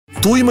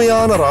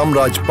தூய்மையான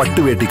ராம்ராஜ்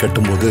பட்டு வேட்டி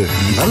கட்டும்போது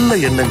நல்ல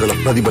எண்ணங்களை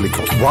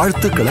பிரதிபலிக்கும்,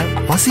 வாழ்த்துக்களை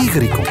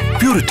வசீகரிக்கும்.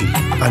 பியூரிட்டி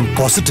அண்ட்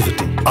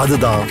பாசிட்டிவிட்டி,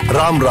 அதுதான்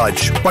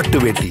ராம்ராஜ் பட்டு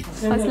வேட்டி.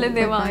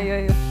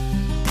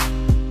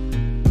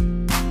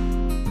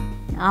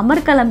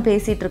 அமர்கலம்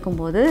பேசிட்டு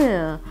இருக்கும்போது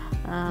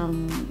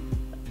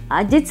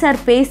அஜித்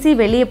சார் பேசி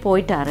வெளியே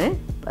போயிட்டாரு.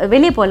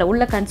 வெளியே போகல,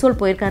 உள்ள கன்சோல்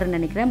போயிருக்காருன்னு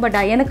நினைக்கிறேன். பட்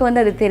எனக்கு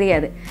வந்து அது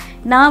தெரியாது.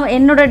 நான்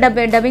என்னோட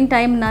டப்பிங்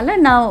டைம்னால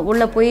நான்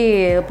உள்ளே போய்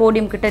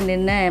போடியம் கிட்ட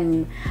நின்று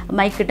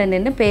மைக் கிட்ட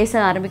நின்று பேச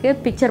ஆரம்பிக்க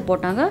பிக்சர்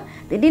போட்டாங்க.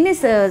 திடீர்னு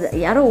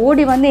யாரோ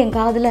ஓடி வந்து என்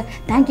காதில்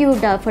thank you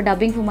for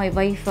dubbing for my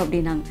wife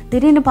அப்படின்னாங்க.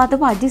 திடீர்னு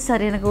பார்த்தப்போ அஜித்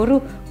சார், எனக்கு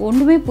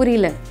ஒன்றுமே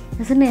புரியல.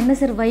 சொன்னேன், என்ன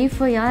சார்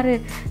ஒய்ஃபை யார்?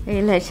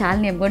 இல்லை,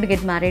 Shalini, I'm going to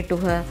get married to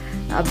her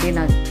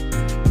அப்படின்னாங்க.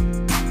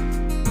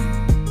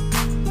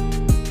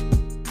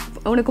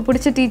 உனக்கு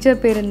பிடிச்ச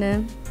டீச்சர் பேர் என்ன?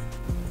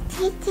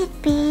 டீச்சர்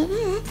பேரு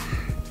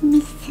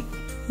மிஸ்.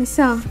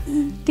 மிஸ்ஸா?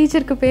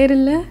 டீச்சருக்கு பேர்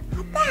இல்லை?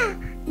 அதான்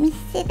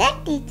மிஸ் தான்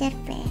டீச்சர்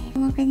பேர்.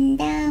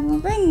 முகுந்தா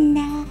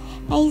முகுந்தா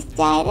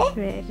ஐஸ்டார்.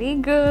 Very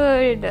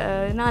good.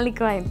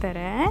 நாளைக்கு வாங்கி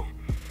தரேன்.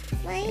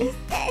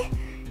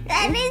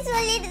 ரவி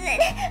சொல்லிட்டு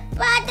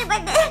பாட்டு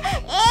பாட்டு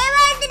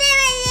ஏமாத்தினே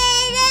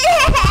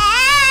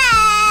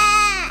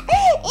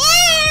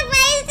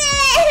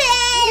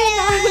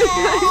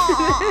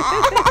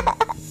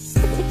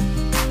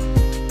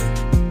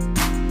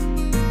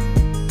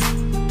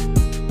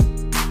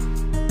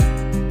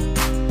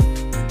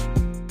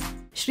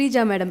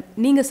ஸ்ரீஜா மேடம்,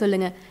 நீங்கள்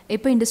சொல்லுங்கள்,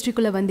 எப்போ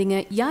இண்டஸ்ட்ரிக்குள்ளே வந்தீங்க?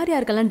 யார்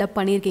யாருக்கெல்லாம் டப்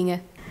பண்ணியிருக்கீங்க?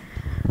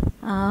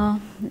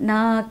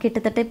 நான்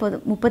கிட்டத்தட்ட இப்போ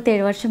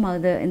 37 வருஷம்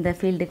ஆகுது இந்த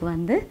ஃபீல்டுக்கு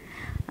வந்து.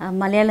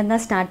 மலையாளம்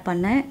தான் ஸ்டார்ட்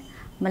பண்ணேன்.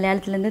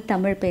 மலையாளத்துலேருந்து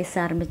தமிழ் பேச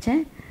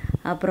ஆரம்பித்தேன்.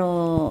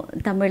 அப்புறம்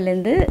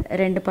தமிழ்லேருந்து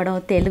 2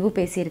 படம் தெலுங்கு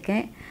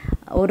பேசியிருக்கேன்,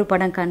 1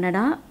 படம்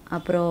கன்னடா.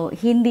 அப்புறம்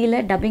ஹிந்தியில்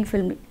dubbing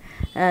film,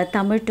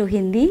 Tamil to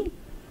Hindi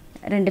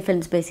 2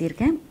 films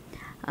பேசியிருக்கேன்.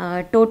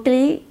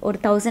 டோட்டலி ஒரு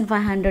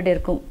 1500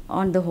 இருக்கும்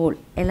ஆன் த ஹோல்,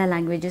 எல்லா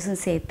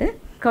லாங்குவேஜஸும் சேர்த்து.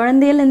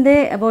 குழந்தையிலேருந்தே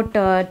அபவுட்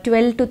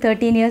 12 to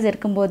 13 இயர்ஸ்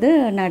இருக்கும்போது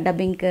நான்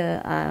டப்பிங்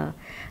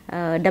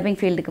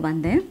ஃபீல்டுக்கு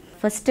வந்தேன்.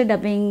 ஃபஸ்ட்டு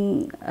டப்பிங்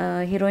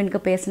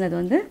ஹீரோயினுக்கு பேசினது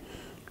வந்து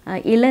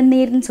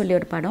இளநீர்னு சொல்லி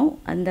ஒரு படம்.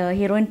 அந்த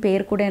ஹீரோயின்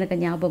பேர் கூட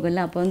எனக்கு ஞாபகம்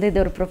இல்லை. அப்போ வந்து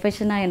இது ஒரு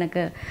ப்ரொஃபஷனாக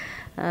எனக்கு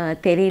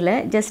தெரியல.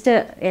 ஜஸ்ட்டு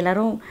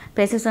எல்லோரும்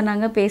பேச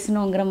சொன்னாங்க,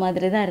 பேசணுங்கிற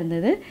மாதிரி தான்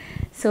இருந்தது.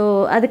 ஸோ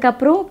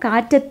அதுக்கப்புறம்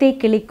காற்றத்தே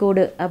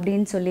கிளிக்கூடு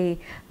அப்படின்னு சொல்லி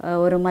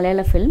ஒரு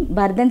மலையாள ஃபில்ம்,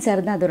 பர்தன்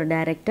சார் தான் அதோட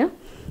டைரக்டர்.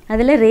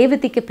 அதில்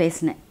ரேவதிக்கு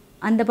பேசினேன்.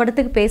 அந்த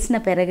படத்துக்கு பேசின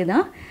பிறகு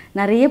தான்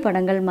நிறைய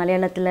படங்கள்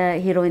மலையாளத்தில்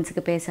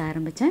ஹீரோயின்ஸுக்கு பேச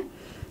ஆரம்பித்தேன்.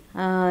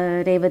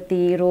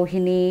 ரேவதி,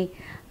 ரோஹிணி,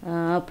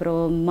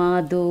 அப்புறம்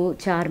மாது,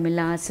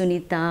 சார்மிளா,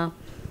 சுனிதா,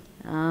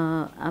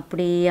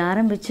 அப்படி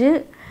ஆரம்பித்து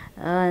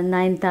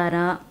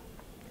நயன்தாரா,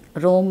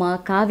 ரோமா,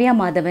 காவ்யா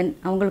மாதவன்,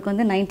 அவங்களுக்கு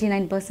வந்து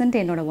 99%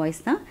 என்னோடய வாய்ஸ்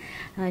தான்.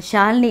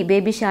 ஷாலினி,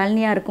 பேபி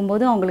ஷாலினியாக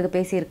இருக்கும்போது அவங்களுக்கு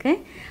பேசியிருக்கேன்.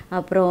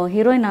 அப்புறம்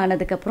ஹீரோயின்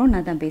ஆனதுக்கப்புறம்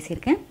நான் தான்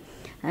பேசியிருக்கேன்.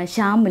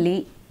 ஷாமிலி,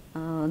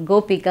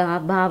 கோபிகா,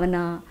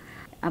 பாவனா,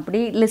 அப்படி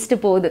லிஸ்ட்டு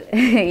போகுது.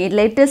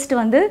 லேட்டஸ்ட்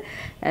வந்து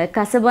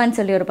கசபான்னு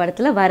சொல்லி ஒரு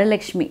படத்தில்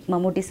வரலக்ஷ்மி,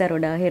 மம்முட்டி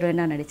சாரோட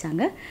ஹீரோயினாக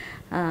நடித்தாங்க.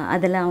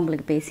 அதெல்லாம்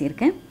அவங்களுக்கு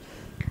பேசியிருக்கேன்.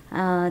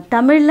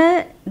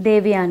 தமிழில்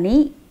தேவயானி,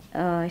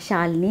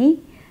 ஷாலினி,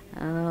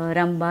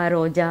 ரம்பா,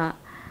 ரோஜா,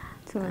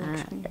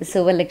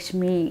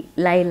 சுவலக்ஷ்மி,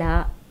 லைலா,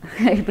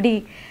 இப்படி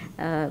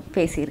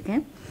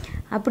பேசியிருக்கேன்.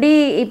 அப்படி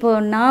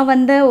இப்போது நான்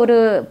வந்த ஒரு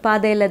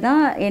பாதையில்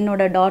தான்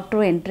என்னோடய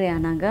டாக்டரும் என்ட்ரி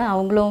ஆனாங்க.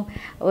 அவங்களும்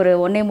ஒரு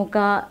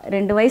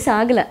 1.25 வயசு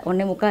ஆகலை,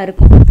 1.25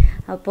 இருக்கும்.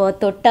 அப்போது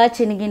தொட்டா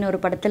சினிகின்னு ஒரு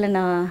படத்தில்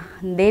நான்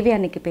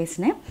தேவயானிக்கு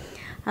பேசினேன்.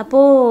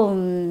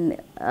 அப்போது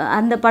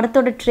அந்த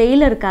படத்தோட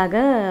ட்ரெய்லருக்காக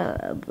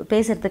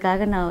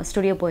பேசுகிறதுக்காக நான்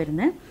ஸ்டுடியோ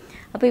போயிருந்தேன்.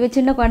 அப்போ இவ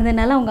சின்ன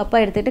குழந்தைனால அவங்க அப்பா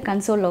எடுத்துகிட்டு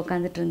கன்சோலில்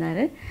உட்காந்துட்டு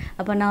இருந்தார்.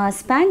 அப்போ நான்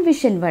ஸ்பான்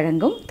விஷன்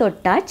வழங்கும்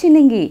தொட்டா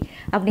சினுங்கி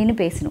அப்படின்னு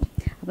பேசணும்.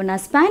 அப்போ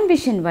நான் ஸ்பான்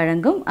விஷன்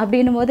வழங்கும்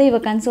அப்படின்னும் போது இவ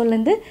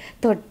கன்சோல்லேருந்து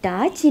தொட்டா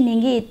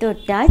சினுங்கி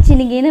தொட்டா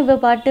சினுங்கின்னு இவ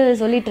பாட்டு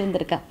சொல்லிட்டு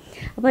இருந்திருக்கா.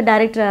 அப்போ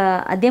டைரக்டர்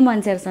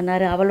அதியமான் சார்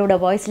சொன்னார், அவளோட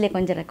வாய்ஸ்லேயே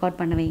கொஞ்சம் ரெக்கார்ட்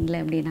பண்ண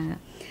வைங்களேன் அப்படின்னாங்க.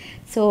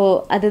 ஸோ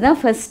அதுதான்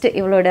ஃபஸ்ட்டு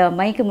இவளோட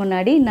மைக்கு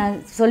முன்னாடி நான்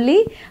சொல்லி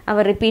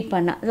அவள் ரிப்பீட்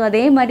பண்ணா. ஸோ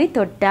அதே மாதிரி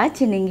தொட்டா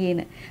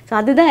சினுங்கின்னு. ஸோ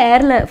அதுதான்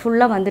ஏரில்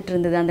ஃபுல்லாக வந்துட்டு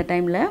இருந்தது அந்த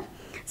டைமில்.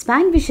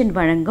 ஸ்பான் விஷன்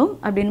வழங்கும்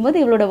அப்படின் போது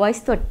இவளோட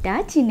வாய்ஸ் தொட்டா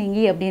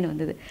சின்னிங்கி அப்படின்னு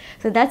வந்தது.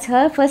 So that's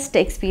her first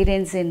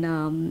experience in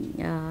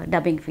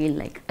dubbing feel.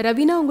 Like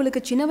Raveena,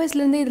 உங்களுக்கு சின்ன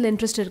வயசுலேருந்தே இதில்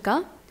இன்ட்ரெஸ்ட் இருக்கா?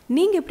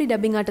 நீங்கள் எப்படி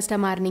டப்பிங்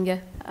ஆர்டிஸ்ட்டாக மாறினீங்க?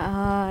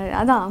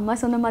 அதான் அம்மா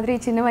சொன்ன மாதிரி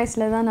சின்ன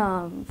வயசில் தான்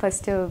நான்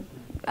ஃபஸ்ட்டு,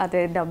 அது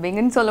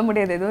டப்பிங்குன்னு சொல்ல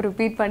முடியாது, ஏதோ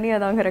ரிப்பீட் பண்ணி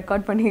அதை அவங்க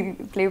ரெக்கார்ட் பண்ணி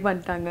ப்ளே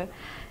பண்ணிட்டாங்க.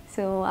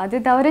 ஸோ அது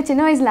தவிர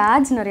சின்ன வயசில்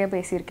ஆட்ஸ் நிறையா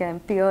பேசியிருக்கேன்.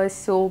 Piers,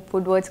 soap,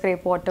 வுட்வர்ட்ஸ்,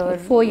 grape water.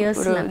 4 years,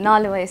 ஒரு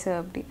 4 வயசு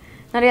அப்படி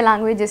நிறைய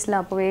லாங்குவேஜஸில்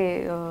அப்போவே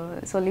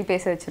சொல்லி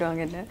பேச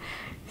வச்சுருவாங்க என்ன.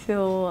 ஸோ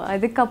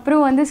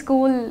அதுக்கப்புறம் வந்து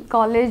ஸ்கூல்,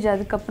 காலேஜ்,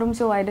 அதுக்கப்புறம்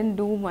so I tent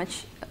too much.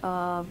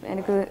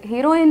 எனக்கு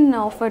ஹீரோயின்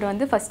ஆஃபர்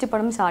வந்து ஃபஸ்ட்டு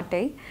படம்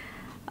சாட்டை.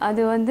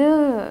 அது வந்து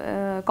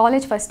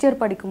காலேஜ் ஃபஸ்ட்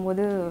இயர்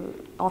படிக்கும்போது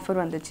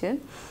ஆஃபர் வந்துச்சு.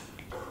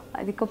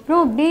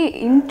 அதுக்கப்புறம் அப்படியே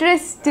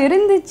இன்ட்ரெஸ்ட்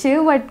இருந்துச்சு.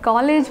 பட்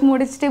காலேஜ்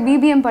முடிச்சுட்டு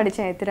பிபிஎம்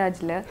படித்தேன்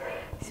எத்திராஜில்.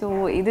 ஸோ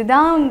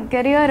இதுதான்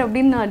கெரியர்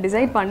அப்படின்னு நான்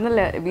டிசைட்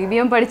பண்ணலை.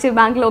 பிபிஎம் படித்து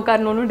பேங்க்கில்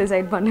உட்காரணுன்னு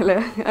டிசைட் பண்ணலை.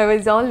 ஐ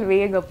வாஸ் ஆல்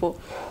வேக் அப்போது.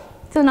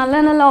 ஸோ நல்ல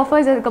நல்ல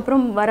ஆஃபர்ஸ்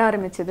அதுக்கப்புறம் வர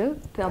ஆரம்பிச்சது.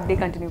 அப்படியே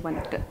கண்டினியூ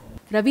பண்ணிட்டு.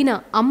 ரவீனா,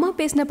 அம்மா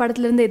பேசின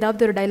படத்துலேருந்து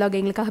ஏதாவது ஒரு டைலாக்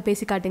எங்களுக்காக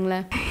பேசி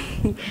காட்டுங்களேன்.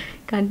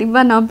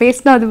 கண்டிப்பாக நான்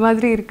பேசினா அது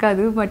மாதிரி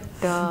இருக்காது. பட்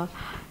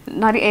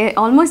நிறைய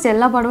ஆல்மோஸ்ட்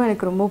எல்லா படமும்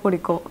எனக்கு ரொம்ப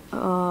பிடிக்கும்.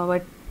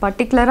 பட்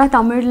பர்டிகுலராக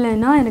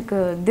தமிழ்லனா எனக்கு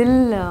தில்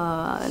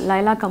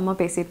லைலாக் அம்மா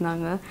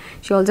பேசியிருந்தாங்க.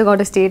 She also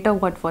got a state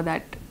award for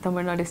that,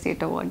 Tamil Nadu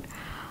state award.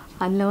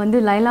 அதில் வந்து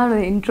லைலாவோட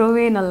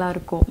இன்ட்ரோவே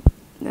நல்லாயிருக்கும்.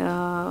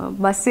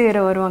 பஸ் ஏற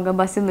வருவாங்க,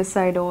 பஸ்ஸு மிஸ்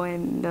ஆகிடும்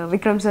and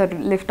Vikram sir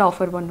lift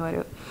offer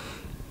பண்ணுவார்.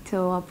 ஸோ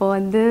அப்போ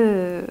வந்து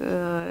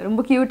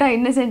ரொம்ப க்யூட்டாக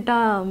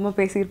இன்னசென்ட்டாக அம்மா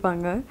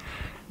பேசியிருப்பாங்க.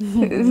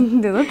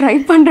 ஏதோ ட்ரை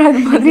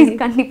பண்ணுறது மாதிரி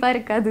கண்டிப்பாக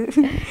இருக்காது.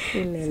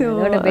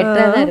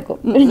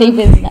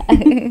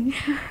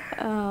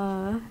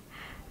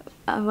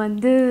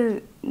 வந்து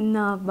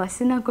நான்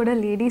பஸ்ஸுனா கூட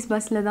லேடிஸ்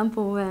பஸ்ஸில் தான்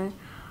போவேன்.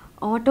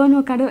 ஆட்டோன்னு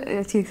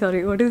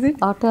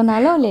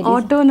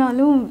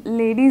ஆட்டோனாலும்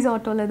லேடிஸ்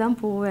ஆட்டோவில் தான்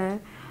போவேன்.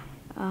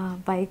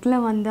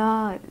 பைக்கில்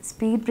வந்தால்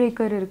ஸ்பீட்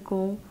பிரேக்கர்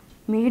இருக்கும்,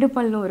 மேடு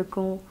பள்ளம்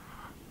இருக்கும்.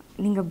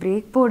 நீங்கள்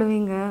பிரேக்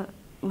போடுவீங்க,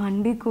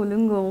 வண்டி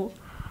குலுங்கும்,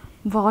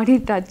 பாடி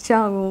டச்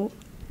ஆகும்,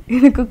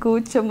 எனக்கு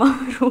கூச்சமாக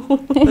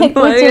வரும்.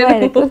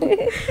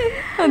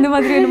 அந்த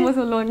மாதிரி என்னமோ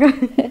சொல்லுவாங்க.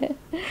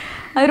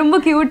 அது ரொம்ப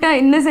க்யூட்டாக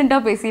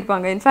இன்னசென்ட்டாக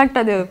பேசியிருப்பாங்க.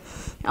 இன்ஃபேக்ட் அது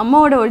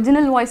அம்மாவோட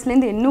ஒரிஜினல்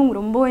வாய்ஸ்லேருந்து இன்னும்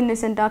ரொம்ப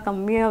இன்னசென்ட்டாக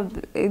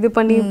கம்மியாக இது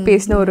பண்ணி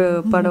பேசின ஒரு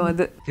படம்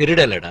அது.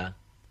 திருடலடா,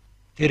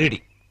 திருடி.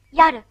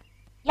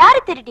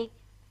 யாரு திருடி?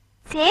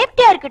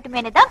 சேஃப்டியா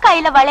இருக்கட்டுமே தான்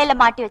கையில வளையல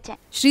மாட்டி வச்சேன்.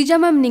 ஸ்ரீஜா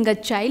மேம்,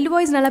 நீங்கள் சைல்டு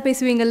வாய்ஸ் நல்லா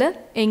பேசுவீங்கல்ல,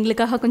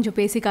 எங்களுக்காக கொஞ்சம்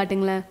பேசி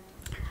காட்டுங்களேன்.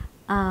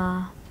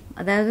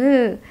 அதாவது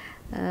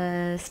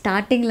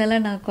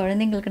ஸ்டார்டிங்லலாம் நான்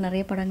குழந்தைங்களுக்கு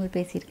நிறைய படங்கள்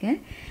பேசியிருக்கேன்.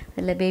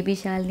 அதில் பேபி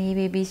ஷாலினி,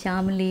 பேபி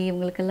ஷாமிலி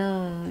இவங்களுக்கெல்லாம்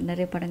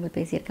நிறைய படங்கள்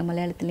பேசியிருக்கேன்.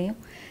 மலையாளத்துலேயும்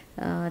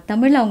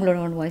தமிழில் அவங்களோட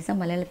ஒன் வாய்ஸ்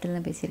தான் மலையாளத்தில்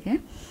தான்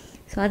பேசியிருக்கேன்.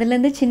 ஸோ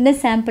அதுலேருந்து சின்ன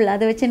சாம்பிள்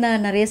அதை வச்சு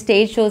நான் நிறைய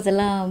ஸ்டேஜ் ஷோஸ்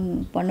எல்லாம்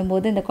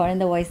பண்ணும்போது இந்த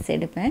குழந்தை வாய்ஸ்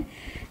எடுப்பேன்.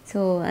 ஸோ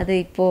அது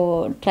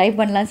இப்போது ட்ரை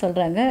பண்ணலான்னு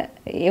சொல்கிறாங்க.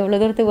 எவ்வளோ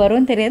தூரத்துக்கு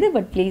வரும்னு தெரியாது,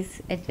 பட் ப்ளீஸ்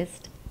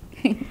அட்ஜஸ்ட்.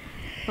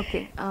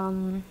 ஓகே,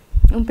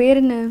 உன்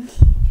பேர் என்ன?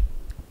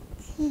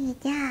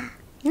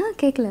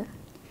 கேட்கல.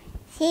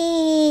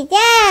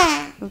 சீஜா.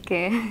 ஓகே,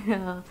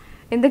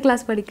 எந்த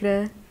கிளாஸ் படிக்கிற?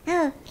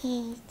 ஓகே,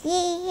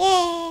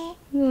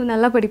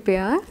 நல்லா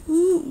படிப்பியா?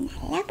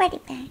 நல்லா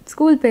படிப்பேன்.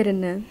 ஸ்கூல் பேர்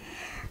என்ன?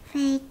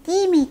 வெட்டி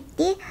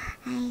மெட்டி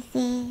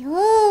ஐசே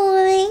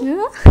ஓய்.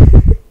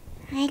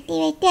 வெட்டி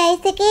வெட்டி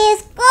ஐசே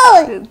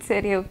ஸ்கூல்.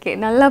 சரி, ஓகே,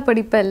 நல்லா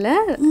படிப்பல்ல?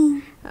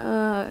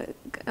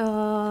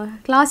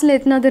 கிளாஸில்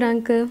எத்தனாவது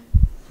ரேங்க்கு?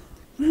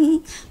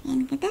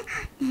 எனக்கு தான்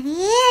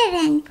நிறைய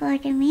ரேங்க்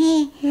போடுமே.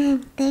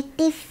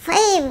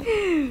 35.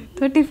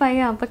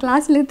 35? அப்போ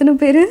கிளாஸில் எத்தனை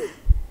பேர்?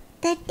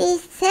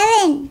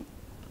 37.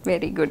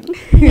 Very good.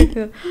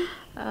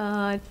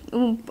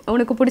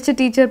 உனக்கு பிடிச்ச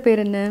டீச்சர்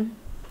பேர் என்ன?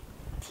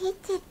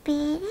 டீச்சர்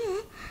பேர்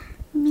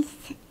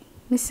மிஸ்.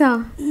 மிஸ்ஸா?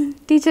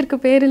 டீச்சருக்கு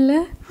பேர் இல்லை?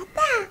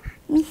 அதான்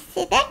மிஸ்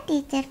தான்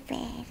டீச்சர்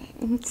பேர்.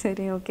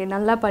 சரி, ஓகே,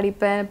 நல்லா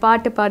படிப்பேன்.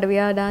 பாட்டு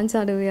பாடுவியா, டான்ஸ்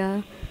ஆடுவியா?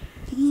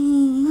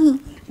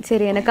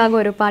 சரி, எனக்காக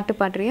ஒரு பாட்டு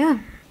பாடுறியா?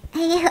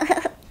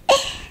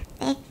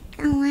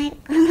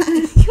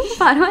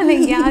 பரவாயில்ல,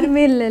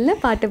 யாருமே இல்லைல்ல,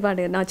 பாட்டு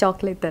பாடு, நான்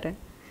சாக்லேட் தரேன்.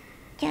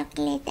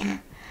 சாக்லேட்டா?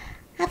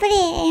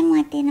 அப்படியே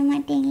ஏமாத்தின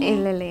மாட்டீங்க?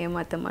 இல்லை இல்லை,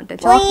 ஏமாற்ற மாட்டேன்.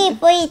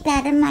 போய்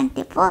தர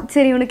மாட்டேன் போ.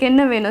 சரி, உனக்கு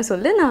என்ன வேணும்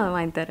சொல்லு, நான்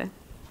வாங்கி தரேன்.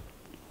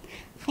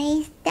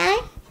 5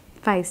 ஸ்டார்.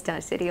 5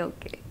 ஸ்டார்? சரி,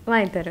 ஓகே,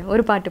 வாங்கி தரேன்.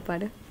 ஒரு பாட்டு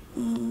பாடு.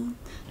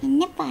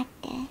 என்ன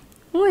பாட்டு?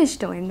 உன்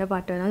இஷ்டம், எந்த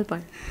பாட்டு வேணாலும்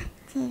பாடு.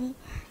 சரி,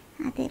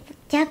 அது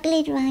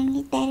சாக்லேட்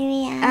வாங்கி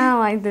தருவியா?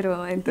 வாங்கி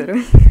தருவேன், வாங்கி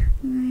தருவேன்.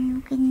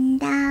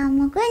 முகுந்தா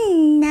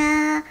முகுந்தா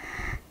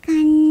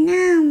கண்ணா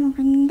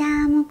முகுந்தா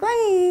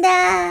முகுந்தா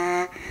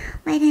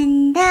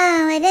வரந்தா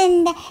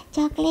வரந்தா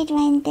சாக்லேட்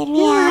வாங்கி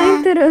தருவியா? வாங்கி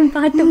தருவேன்,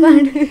 பாட்டு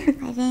பாடு.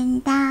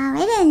 வரந்தா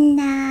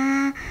வரந்தா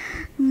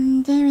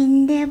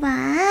ஜெவிந்த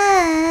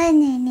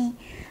பானனே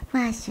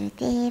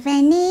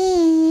வாசுதேவனே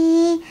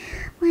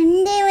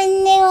வந்தே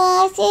வந்தே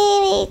வாசி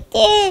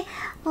வைத்து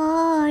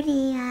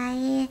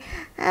ஓடியாயே.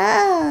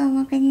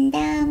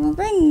 Mukunda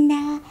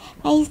Mukunda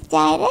 5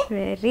 star.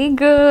 Very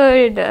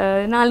good,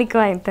 நாளைக்கு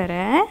வாங்கி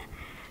தரேன்.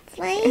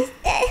 5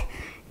 ஸ்டார்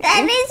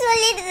தானே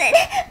சொல்லிட்டு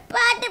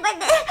பாட்டு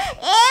பாட்டு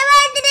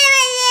ஏமாத்தினே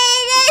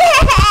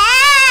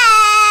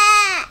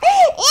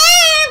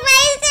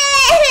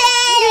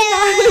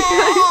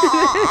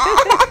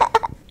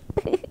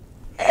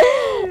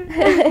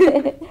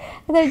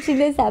அதான்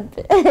சின்ன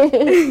சாப்பிட்டு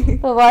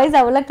இப்போ வாய்ஸ்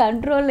அவ்வளோ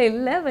கண்ட்ரோல்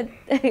இல்லை. பட்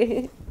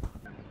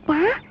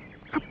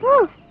அப்போ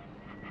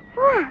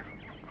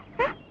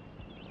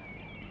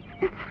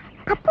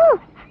அப்போ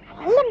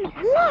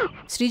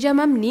ஸ்ரீஜா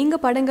மேம்,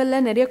 நீங்கள்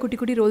படங்களில் நிறைய குட்டி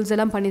குட்டி ரோல்ஸ்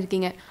எல்லாம்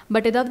பண்ணியிருக்கீங்க.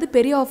 பட் ஏதாவது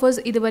பெரிய ஆஃபர்ஸ்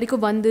இது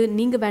வரைக்கும் வந்து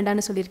நீங்கள்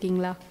வேண்டான்னு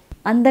சொல்லியிருக்கீங்களா?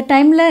 அந்த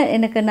டைமில்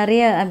எனக்கு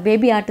நிறைய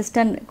பேபி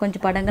ஆர்டிஸ்டாக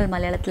கொஞ்சம் படங்கள்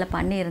மலையாளத்தில்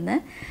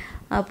பண்ணியிருந்தேன்.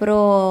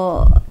 அப்புறம்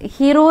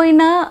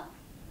ஹீரோயினாக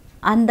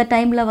அந்த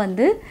டைமில்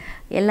வந்து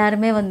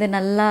எல்லாருமே வந்து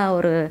நல்லா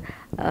ஒரு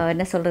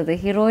என்ன சொல்கிறது,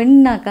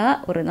 ஹீரோயின்னாக்கா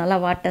ஒரு நல்லா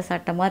வாட்ட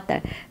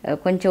சாட்டமாக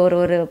கொஞ்சம்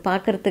ஒரு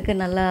பார்க்குறதுக்கு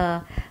நல்லா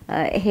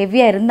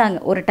ஹெவியாக இருந்தாங்க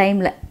ஒரு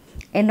டைமில்.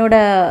 என்னோட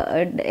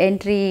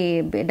என்ட்ரி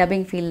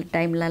டப்பிங் ஃபீல்ட்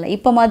டைம்லலாம்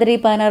இப்போ மாதிரி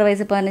 16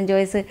 வயசு 15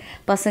 வயசு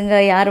பசங்க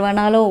யார்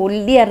வேணாலும்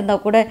ஒல்லியாக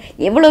இருந்தால் கூட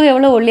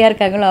எவ்வளோ ஒல்லியாக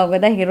இருக்காங்களோ அவங்க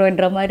தான்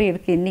ஹீரோயின்ற மாதிரி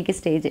இருக்குது இன்றைக்கி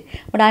ஸ்டேஜ்.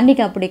 பட்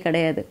அன்றைக்கி அப்படி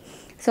கிடையாது.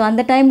 ஸோ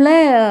அந்த டைமில்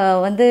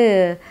வந்து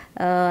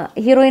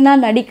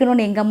ஹீரோயினாக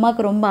நடிக்கணும்னு எங்கள்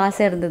அம்மாவுக்கு ரொம்ப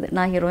ஆசை இருந்தது,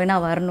 நான்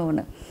ஹீரோயினாக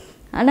வரணும்னு.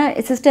 ஆனால்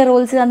சிஸ்டர்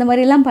ரோல்ஸு அந்த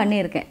மாதிரிலாம்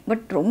பண்ணியிருக்கேன்.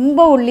 பட் ரொம்ப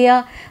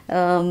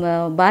ஒல்லியாக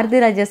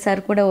பாரதி ராஜா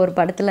சார் கூட ஒரு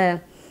படத்தில்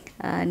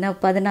என்ன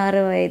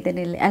 16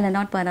 வயதுன்னு இல்லை, அல்ல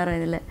நாட் 16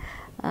 வயதில்,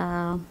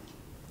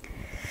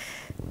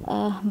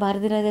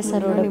 பாரதி ராஜா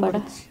சாரோட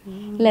படம்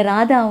இல்லை,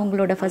 ராதா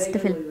அவங்களோட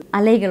ஃபஸ்ட்டு ஃபில்ம்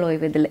அலைகள்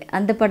ஓய்வதில்,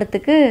 அந்த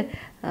படத்துக்கு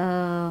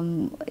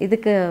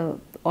இதுக்கு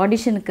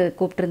ஆடிஷனுக்கு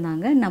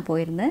கூப்பிட்டுருந்தாங்க. நான்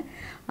போயிருந்தேன்.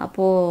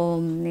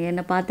 அப்போது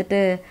என்னை பார்த்துட்டு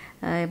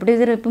இப்படி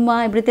திருப்புமா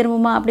இப்படி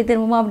திரும்புமா அப்படி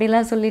திரும்புமா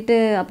அப்படிலாம் சொல்லிவிட்டு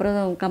அப்புறம்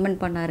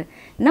கமெண்ட் பண்ணார்.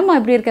 என்னம்மா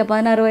இப்படி இருக்க,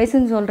 16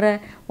 வயசுன்னு சொல்கிற,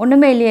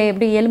 ஒன்றுமே இல்லையா,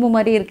 எப்படி எலும்பு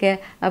மாதிரி இருக்க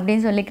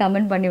அப்படின்னு சொல்லி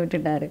கமெண்ட் பண்ணி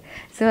விட்டுட்டாரு.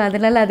 ஸோ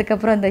அதனால்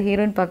அதுக்கப்புறம் அந்த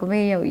ஹீரோயின் பார்க்கவே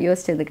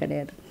யோசிச்சது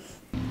கிடையாது.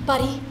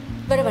 பாரி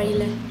வேறு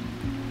வழியில்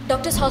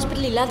டாக்டர்ஸ்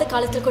ஹாஸ்பிட்டல் இல்லாத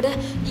காலத்தில் கூட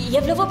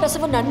எவ்வளவோ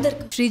பிரசவம்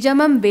நடந்திருக்கு. ஸ்ரீஜா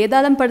மேம்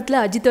வேதாளம்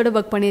படத்தில் அஜித்தோட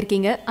ஒர்க்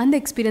பண்ணியிருக்கீங்க, அந்த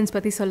எக்ஸ்பீரியன்ஸ்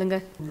பற்றி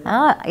சொல்லுங்கள்.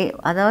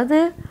 அதாவது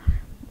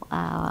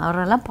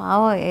அவரெல்லாம்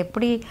பாவம்,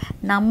 எப்படி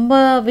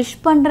நம்ம விஷ்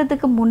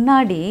பண்ணுறதுக்கு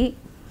முன்னாடி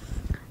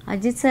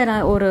அஜித் சார்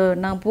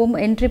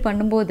நான் என்ட்ரி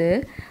பண்ணும்போது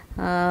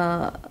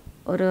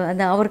ஒரு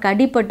அந்த அவருக்கு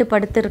அடிப்பட்டு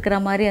படுத்துருக்கிற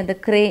மாதிரி அந்த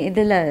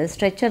இதில்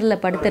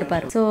ஸ்ட்ரெச்சரில்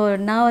படுத்திருப்பார். ஸோ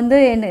நான் வந்து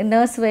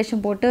நர்ஸ்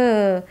வேஷம் போட்டு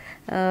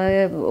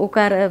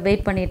உட்கார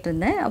வெயிட் பண்ணிகிட்டு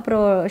இருந்தேன்.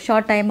 அப்புறம்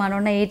ஷார்ட் டைம்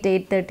ஆனோன்னா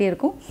 8:30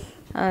 இருக்கும்,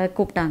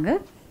 கூப்பிட்டாங்க.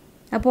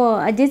 அப்போது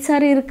அஜித்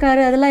சார்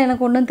இருக்கார், அதெல்லாம்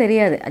எனக்கு ஒன்றும்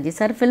தெரியாது. அஜித்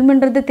சார்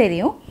ஃபில்முன்றது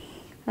தெரியும்,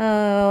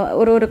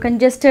 ஒரு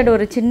கன்ஜஸ்டட்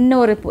ஒரு சின்ன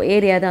ஒரு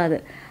ஏரியா தான் அது.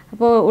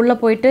 அப்போது உள்ளே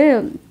போயிட்டு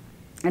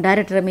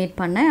டைரக்டரை மீட்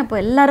பண்ணேன். அப்போ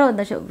எல்லோரும்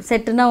அந்த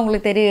செட்டுன்னா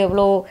உங்களுக்கு தெரியும்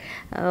எவ்வளோ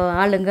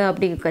ஆளுங்க,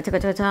 அப்படி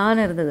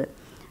கச்சான்னு இருந்தது.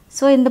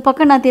 ஸோ இந்த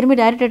பக்கம் நான் திரும்பி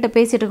டைரக்டர்கிட்ட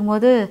பேசிகிட்டு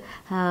இருக்கும்போது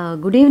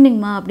குட்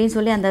ஈவினிங்மா அப்படின்னு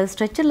சொல்லி அந்த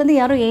ஸ்ட்ரெச்சர்லேருந்து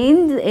யாரும்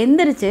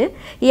எந்திரிச்சு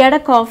இட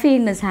காஃபி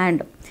இன் இஸ்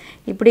ஹேண்ட்,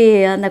 இப்படி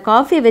அந்த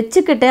காஃபியை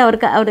வச்சுக்கிட்டு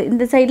அவர்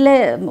இந்த சைடில்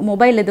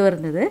மொபைல் எதுவும்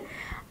இருந்தது,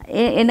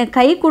 எனக்கு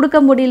கை கொடுக்க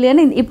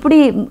முடியலையேன்னு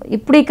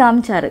இப்படி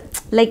காமிச்சார்.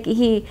 லைக்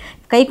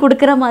கை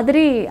கொடுக்குற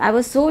மாதிரி. I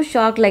was so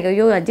shock, like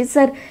ஐயோ அஜித்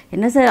சார்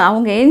என்ன சார்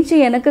அவங்க ஏஞ்சி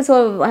எனக்கு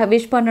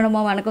விஷ்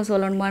பண்ணணுமா வணக்கம்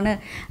சொல்லணுமான்னு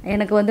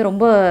எனக்கு வந்து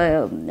ரொம்ப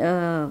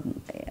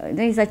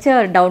சச் அ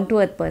டவுன் டு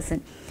அர்த்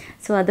பர்சன்.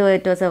 ஸோ அது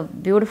it was a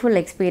beautiful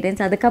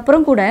experience.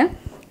 அதுக்கப்புறம் கூட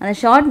அந்த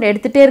ஷார்ட்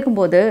எடுத்துகிட்டே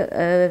இருக்கும்போது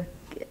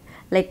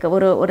லைக்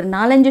ஒரு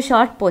 4-5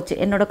 ஷார்ட் போச்சு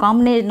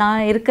என்னோடய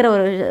நான் இருக்கிற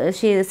ஒரு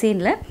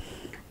சீனில்.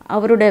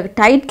 அவரோட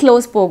டைட்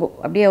க்ளோஸ் போகும்,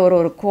 அப்படியே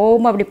ஒரு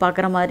கோவம் அப்படி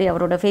பார்க்குற மாதிரி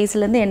அவரோட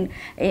ஃபேஸ்லேருந்து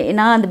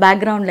நான் அந்த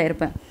பேக்ரவுண்டில்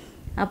இருப்பேன்.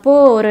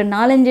 அப்போது ஒரு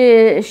 4-5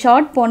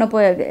 ஷார்ட்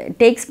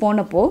டேக்ஸ்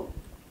போனப்போ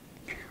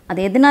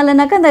அது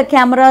எதனாலனாக்கா அந்த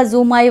கேமரா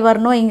ஜூம் ஆகி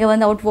வரணும், இங்கே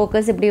வந்து அவுட்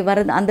ஃபோக்கஸ் இப்படி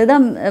வருது, அந்த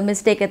தான்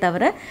மிஸ்டேக்கே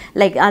தவிர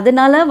லைக்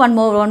அதனால ஒன்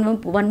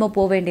மோர்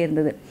போக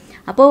வேண்டியிருந்தது.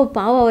 அப்போது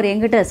பாவம் அவர்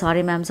என்கிட்ட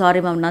சாரி மேம்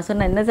நான்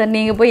சொன்னேன், என்ன சார்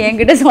நீங்கள் போய்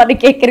என்கிட்ட சாரி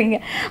கேட்குறீங்க,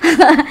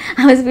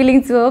 I was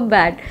feeling so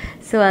bad.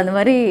 So அந்த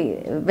மாதிரி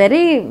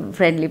வெரி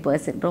ஃப்ரெண்ட்லி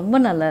பர்சன், ரொம்ப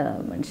நல்ல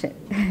மனுஷன்.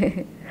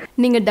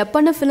 நீங்கள் டப்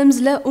பண்ண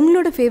ஃபிலிம்ஸில்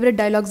உங்களோட ஃபேவரட்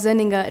டைலாக்ஸை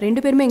நீங்கள்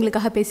 2 பேருமே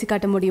எங்களுக்காக பேசி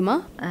காட்ட முடியுமா?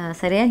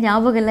 சரியாக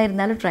ஞாபகம் எல்லாம்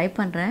இருந்தாலும் ட்ரை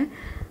பண்ணுறேன்.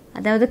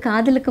 அதாவது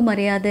காதலுக்கு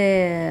மரியாதை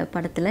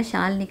படத்தில்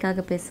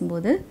ஷாலினிக்காக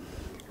பேசும்போது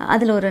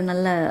அதில் ஒரு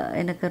நல்ல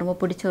எனக்கு ரொம்ப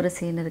பிடிச்ச ஒரு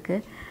சீன்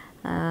இருக்குது.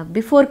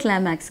 பிஃபோர்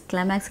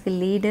கிளைமேக்ஸ்க்கு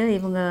லீடு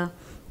இவங்க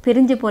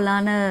பிரிஞ்சு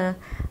போகலான்னு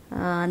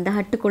அந்த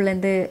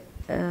ஹட்டுக்குள்ளேருந்து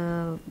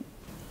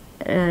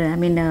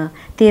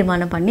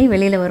தீர்மானம் பண்ணி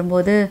வெளியில்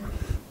வரும்போது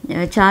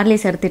சார்லி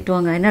சார்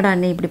திட்டுவாங்க, என்னடா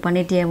நீ இப்படி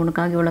பண்ணிட்டியே,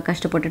 உனக்காக இவ்வளோ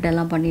கஷ்டப்பட்டுட்டு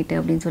எல்லாம் பண்ணிட்டு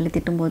அப்படின்னு சொல்லி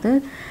திட்டும்போது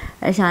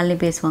ஷாலினி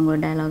பேசுவாங்க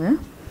ஒரு டயலாகு,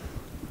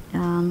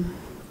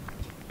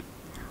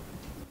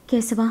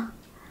 கேசவா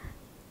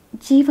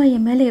ஜீவா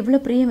என் மேலே எவ்வளோ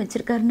பிரியம்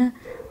வச்சுருக்காருன்னு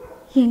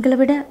எங்களை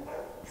விட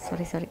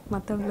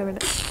மற்றவங்களை விட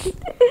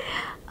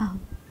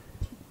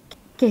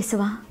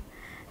கேசவா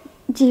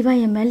ஜீவா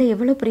என் மேலே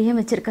எவ்வளோ பிரியம்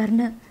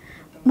வச்சுருக்காருன்னு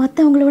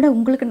மற்றவங்கள விட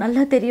உங்களுக்கு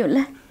நல்லா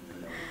தெரியும்ல,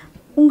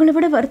 உங்களை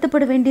விட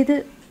வருத்தப்பட வேண்டியது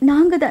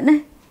நாங்கள் தானே.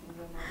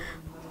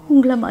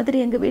 உங்களை மாதிரி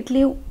எங்கள்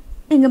வீட்லேயும்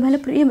எங்கள் மேலே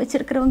பிரியம்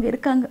வச்சுருக்கிறவங்க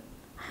இருக்காங்க,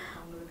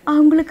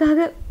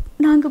 அவங்களுக்காக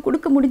நாங்கள்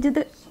கொடுக்க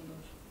முடிஞ்சது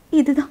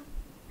இதுதான்,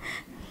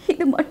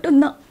 இது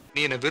மட்டும்தான்.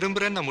 நீ என்ன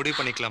விரும்புறேன்னு நான் முடிவு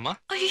பண்ணிக்கலாமா?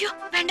 ஐயோ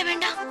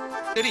வேண்டாம்.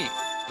 சரி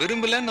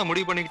விரும்பலன்னு நான்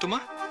முடிவு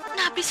பண்ணிக்கிட்டுமா?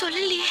 நான் அப்படி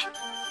சொல்லலையே.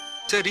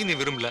 சரி நீ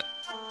விரும்பல,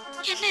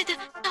 என்ன இது,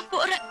 நான்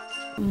போறேன்.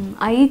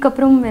 ஐக்கு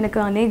அப்புறம் எனக்கு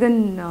அநேகன்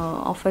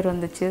ஆஃபர்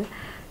வந்துச்சு.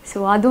 ஸோ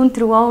அதுவும்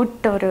த்ரூ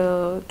அவுட் ஒரு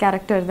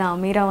கேரக்டர் தான்.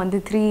 மீரா வந்து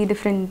 3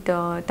 டிஃப்ரெண்ட்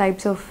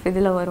டைப்ஸ் ஆஃப்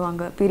இதில்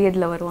வருவாங்க,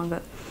 பீரியடில் வருவாங்க.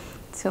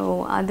 ஸோ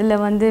அதில்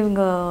வந்து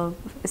இவங்க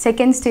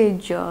செகண்ட்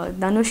ஸ்டேஜ்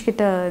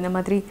தனுஷ்கிட்ட இந்த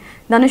மாதிரி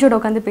தனுஷோட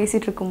உட்காந்து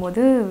பேசிகிட்டு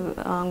இருக்கும்போது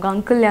அவங்க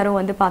அங்கிள் யாரோ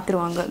வந்து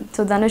பார்த்துருவாங்க.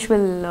 ஸோ தனுஷ்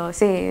வில்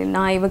சே,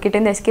 நான்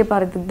இவகிட்டேருந்து எஸ்கேப்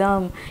ஆகிறதுக்கு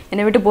தான்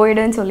என்னை விட்டு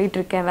போயிடுன்னு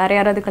சொல்லிகிட்ருக்கேன், வேறு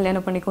யாராவது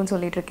கல்யாணம் பண்ணிக்கோன்னு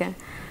சொல்லிகிட்ருக்கேன்.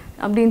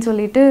 அப்படின்னு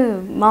சொல்லிட்டு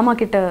மாமா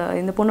கிட்ட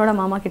இந்த பொண்ணோட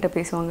மாமா கிட்ட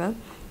பேசுவாங்க.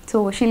 So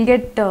she'll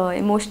get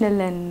emotional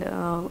and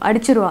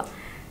அடிச்சிருவா.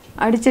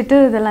 அடிச்சுட்டு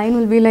the line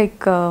will be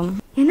like,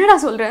 என்னடா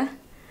சொல்கிற,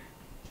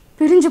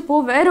 பிரிஞ்சு போ,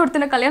 வேற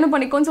ஒருத்தனை கல்யாணம்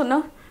பண்ணிக்கோன்னு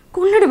சொன்னால்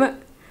கொன்னுடுவேன்.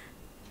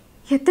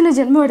 எத்தனை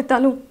ஜென்மம்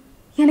எடுத்தாலும்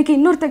எனக்கு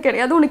இன்னொருத்தன்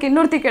கிடையாது, உனக்கு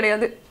இன்னொருத்தி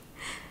கிடையாது.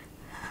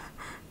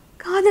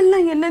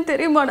 காதல்லாம் என்ன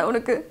தெரியுமாடா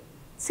உனக்கு?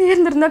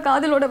 சேர்ந்திருந்தா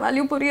காதலோட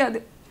வேல்யூ புரியாது,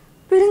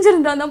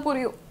 பிரிஞ்சிருந்தா தான்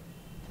புரியும்.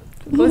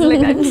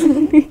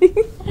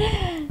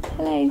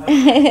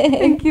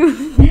 தேங்க்யூ.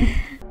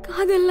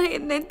 காதல்லாம்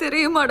என்ன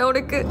தெரியுமாடா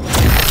உனக்கு?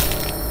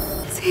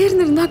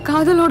 சேர்ந்திருந்தா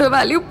காதலோட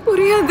வேல்யூ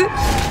புரியாது.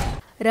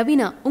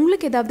 ரவீனா,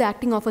 உங்களுக்கு ஏதாவது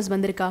ஆக்டிங் ஆஃபர்ஸ்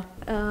வந்திருக்கா?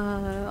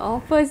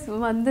 ஆஃபர்ஸ்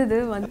வந்தது.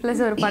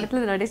 ப்ளஸ் ஒரு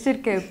படத்தில்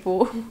நடிச்சிருக்கேன்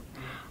இப்போது.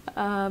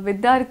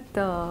 வித்தார்த்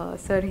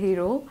சார்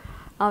ஹீரோ,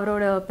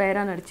 அவரோட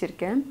பேராக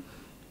நடிச்சிருக்கேன்.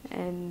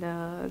 அண்ட்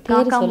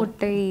காக்கா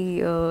முட்டை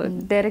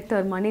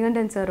டைரக்டர்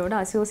மணிகண்டன் சாரோட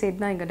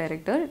அசோசியேட் தான் எங்கள்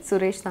டைரக்டர்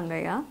சுரேஷ்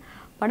தங்கையா.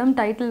 படம்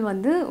டைட்டில்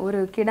வந்து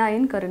ஒரு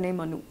கிடாயின் கருணை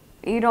மனு,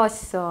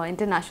 ஈராஸ்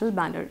இன்டர்நேஷ்னல்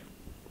பேனர்.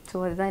 ஸோ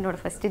அதுதான் என்னோட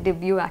ஃபர்ஸ்ட்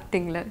டெபியூ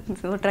ஆக்டிங்கில்.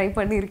 ஸோ ட்ரை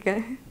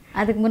பண்ணியிருக்கேன்.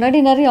 அதுக்கு முன்னாடி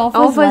நிறைய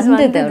ஆஃபர்ஸ்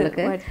வந்தது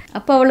அவளுக்கு.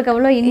 அப்போ அவளுக்கு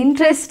அவ்வளோ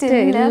இன்ட்ரெஸ்ட்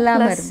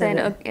இல்லாமல்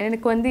இருந்தது.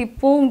 எனக்கு வந்து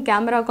இப்போவும்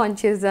கேமரா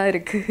கான்ஷியஸாக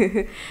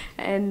இருக்குது.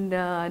 அண்ட்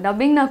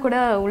டப்பிங்னா கூட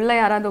உள்ளே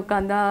யாராவது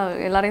உட்காந்தா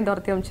எல்லாரையும்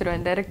துரத்தி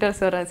அமைச்சிருவேன். டைரக்டர்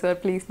சார்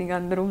ப்ளீஸ் நீங்கள்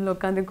அந்த ரூமில்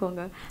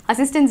உட்காந்துக்கோங்க.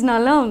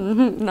 அசிஸ்டன்ஸ்னாலும்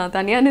நான்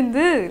தனியாக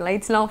நின்று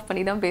லைட்ஸ்லாம் ஆஃப்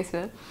பண்ணி தான்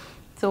பேசுவேன்.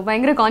 ஸோ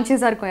பயங்கர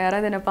கான்ஷியஸாக இருக்கும்,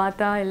 யாராவது என்னை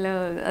பார்த்தா இல்லை,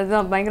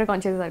 அதுதான் பயங்கர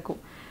கான்ஷியஸாக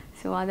இருக்கும்.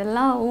 ஸோ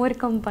அதெல்லாம்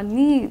ஓவர் கம்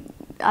பண்ணி,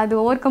 அது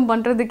ஓவர் கம்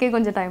பண்ணுறதுக்கே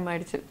கொஞ்சம் டைம்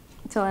ஆகிடுச்சு.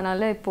 ஸோ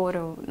அதனால் இப்போது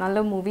ஒரு நல்ல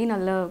மூவி,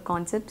 நல்ல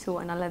கான்செப்ட். ஸோ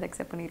அதனால் அதை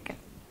அக்செப்ட் பண்ணியிருக்கேன்.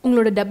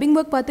 உங்களோட டப்பிங்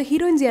ஒர்க் பார்த்து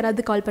ஹீரோயின்ஸ்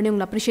யாராவது கால் பண்ணி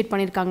உங்களை அப்ரிஷியேட்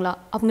பண்ணியிருக்காங்களா,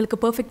 அவங்களுக்கு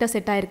பர்ஃபெக்டாக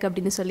செட் ஆயிருக்கு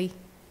அப்படின்னு சொல்லி?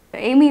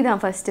 ஏமி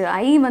தான் ஃபஸ்ட்டு.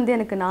 வந்து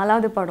எனக்கு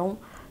 4வது படம்.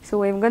 ஸோ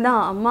இவங்க தான்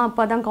அம்மா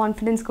அப்பா தான்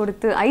கான்ஃபிடென்ஸ்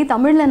கொடுத்து.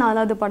 தமிழில்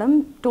 4வது படம்,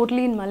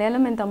 டோட்டலி இன்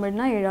மலையாளம் அண்ட்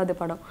தமிழ்னா 7வது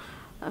படம்.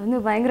 வந்து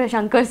பயங்கர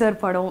சங்கர்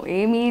சார் படம்,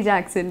 ஏமி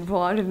ஜாக்சன்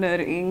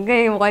ஃபாரினர், எங்கே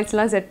என்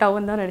வாய்ஸ்லாம் செட்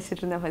ஆகும் தான்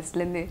நடிச்சிட்டு இருந்தேன்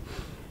ஃபர்ஸ்ட்லேருந்தே.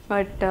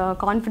 பட்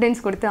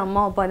கான்ஃபிடென்ஸ் கொடுத்து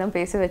அம்மா அப்பா தான்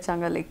பேச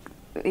வச்சாங்க. லைக்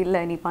இல்லை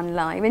நீ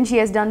பண்ணலாம். Even she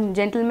has done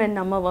gentleman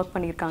நம்ம ஒர்க்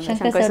பண்ணியிருக்காங்க.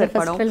 சங்கர் சார்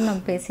படம்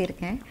நான்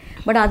பேசியிருக்கேன்.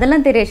 பட்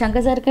அதெல்லாம் தெரியும்,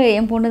 சங்கர் சாருக்கு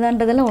என் பொண்ணு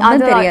தான்றதெல்லாம்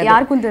ஒன்றும் தெரியாது,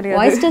 யாருக்கும் தெரியாது.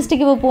 வாய்ஸ்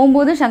டெஸ்ட்டுக்கு இப்போ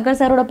போகும்போது சங்கர்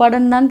சாரோட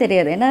படம் தான்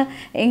தெரியாது. ஏன்னா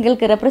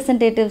எங்களுக்கு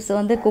ரெப்ரசன்டேட்டிவ்ஸ்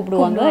வந்து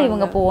கூப்பிடுவாங்க,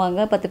 இவங்க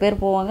போவாங்க, 10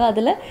 பேர் போவாங்க.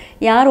 அதில்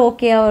யார்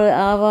ஓகே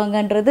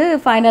ஆவாங்கன்றது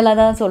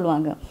ஃபைனலாக தான்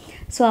சொல்லுவாங்க.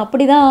 ஸோ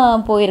அப்படி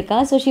தான் போயிருக்கா.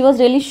 So she was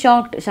really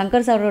shocked.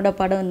 Shankar சாரோட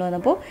படம்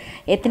வந்தப்போ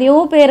எத்தனையோ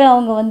பேர்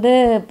அவங்க வந்து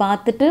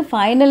பார்த்துட்டு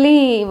ஃபைனலி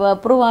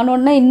அப்ரூவ்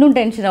ஆனோன்னா இன்னும்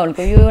டென்ஷன்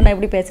அவளுக்கு, ஐயோ நான்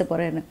எப்படி பேச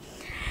போகிறேன்னு.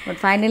 பட்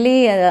ஃபைனலி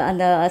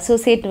அந்த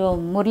அசோசியேட்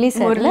முரளி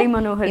சார்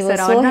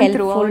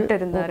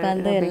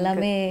உட்காந்து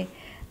எல்லாமே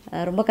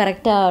ரொம்ப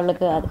கரெக்டாக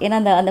அவளுக்கு. ஏன்னா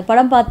அந்த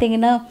படம்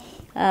பார்த்தீங்கன்னா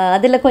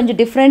அதில் கொஞ்சம்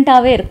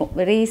டிஃப்ரெண்ட்டாகவே இருக்கும்,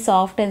 வெரி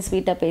சாஃப்ட் அண்ட்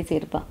ஸ்வீட்டாக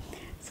பேசியிருப்பாள்.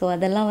 ஸோ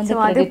அதெல்லாம் வந்து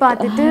அது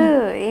பார்த்துட்டு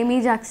ஏமி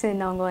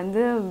ஜாக்சன் அவங்க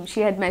வந்து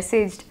ஷி ஹட்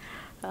மெசேஜ்,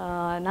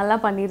 நல்லா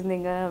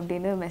பண்ணியிருந்தீங்க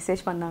அப்படின்னு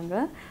மெசேஜ் பண்ணாங்க.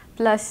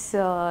 Plus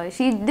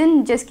she didn't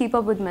just keep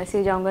up with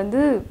message. அவங்க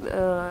வந்து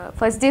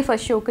ஃபர்ஸ்ட்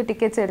ஷோக்கு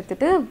டிக்கெட்ஸ்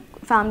எடுத்துகிட்டு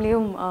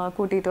ஃபேமிலியும்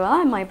கூட்டிகிட்டு வா,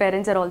 my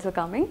parents are also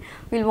coming,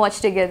 will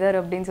watch together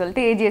அப்படின்னு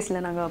சொல்லிட்டு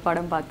ஏஜிஎஸில் நாங்கள்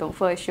படம் பார்த்தோம்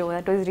first show.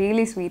 That was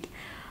really sweet.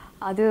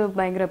 அது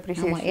பயங்கர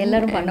அப்ரிஷியேஷன்.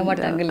 எல்லாரும் பண்ண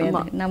மாட்டாங்க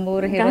இல்லையா, நம்ம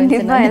ஒரு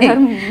கண்டிப்பாக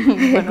எல்லாரும்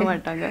பண்ண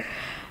மாட்டாங்க.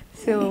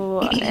 ஸோ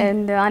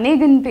அண்ட்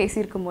அநேகன்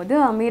பேசியிருக்கும் போது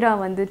அமீரா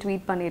வந்து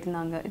ட்வீட்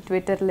பண்ணியிருந்தாங்க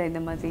ட்விட்டரில்,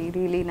 இந்த மாதிரி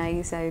really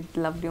nice, I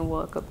love you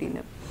work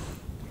அப்படின்னு.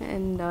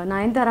 அண்ட்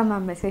நயன்தாரா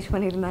மேம் மெசேஜ்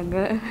பண்ணியிருந்தாங்க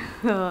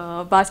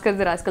பாஸ்கர்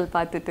தி ராஸ்கல்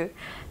பார்த்துட்டு,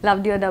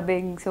 love you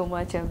dubbing so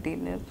much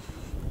அப்படின்னு.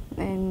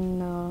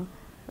 அண்ட்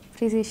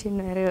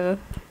அப்ரிசியேஷன் வேறு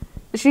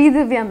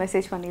ஸ்ரீதிவ்யா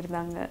மெசேஜ்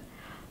பண்ணியிருந்தாங்க,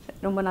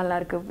 ரொம்ப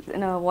நல்லாயிருக்கு,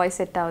 வாய்ஸ்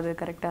செட் ஆகுது,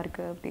 கரெக்டாக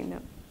இருக்குது அப்படின்னு.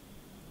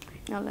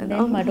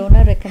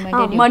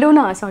 மடோனா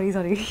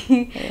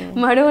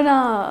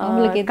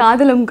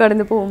காதலும்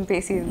கடந்து போகும்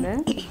பேசியிருந்தேன்.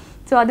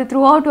 ஸோ அது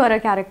த்ரூ அவுட் வர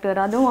கேரக்டர்,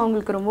 அதுவும்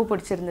அவங்களுக்கு ரொம்ப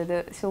பிடிச்சிருந்தது.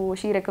 ஸோ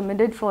ஷீ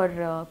ரெக்கமெண்டட் ஃபார்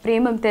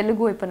பிரேமம்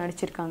தெலுங்கு இப்போ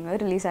நடிச்சிருக்காங்க,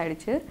 ரிலீஸ்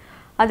ஆகிடுச்சு.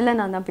 அதில்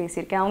நான் தான்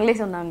பேசியிருக்கேன். அவங்களே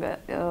சொன்னாங்க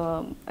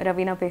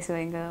ரவீனா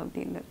பேசுவீங்க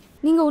அப்படின்னு.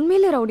 நீங்கள்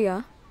உண்மையிலே ரவுடியா?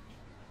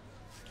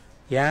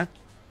 ஏன்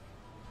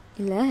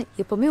இல்லை,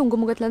 எப்போவுமே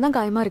உங்கள் முகத்தில் தான்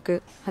காயமாக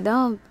இருக்குது,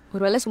 அதான்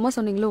ஒரு வேளை சும்மா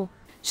சொன்னீங்களோ?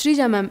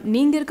 ஸ்ரீஜா மேம்,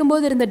 நீங்கள்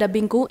இருக்கும்போது இருந்த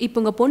டப்பிங்க்கும் இப்போ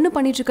உங்கள் பொண்ணு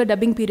பண்ணிகிட்ருக்க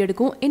டப்பிங்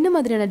பீரியடுக்கும் என்ன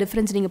மாதிரியான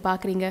டிஃப்ரென்ஸ் நீங்கள்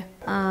பார்க்குறீங்க?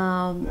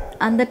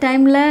 அந்த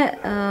டைமில்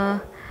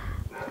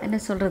என்ன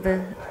சொல்கிறது,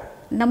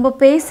 நம்ம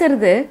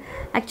பேசுகிறது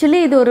ஆக்சுவலி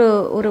இது ஒரு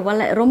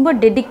ரொம்ப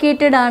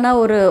டெடிக்கேட்டடான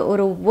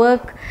ஒரு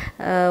ஒர்க்,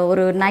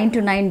 ஒரு 9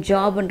 to 9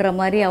 ஜாப்ன்ற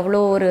மாதிரி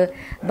அவ்வளோ ஒரு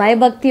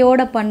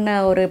பயபக்தியோடு பண்ண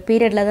ஒரு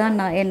பீரியடில் தான்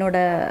நான்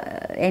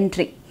என்னோடய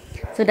entry.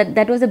 So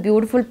that was a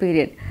beautiful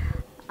period.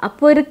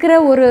 அப்போ இருக்கிற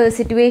ஒரு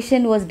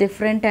சிச்சுவேஷன் வாஸ்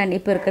டிஃப்ரெண்ட் அண்ட்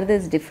இப்போ இருக்கிறது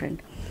இஸ் டிஃப்ரெண்ட்.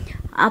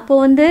 அப்போ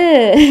வந்து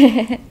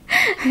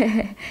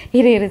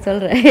இரு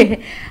சொல்கிறேன்,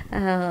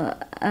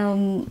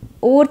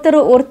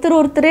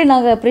 ஒருத்தரே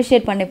நாங்கள்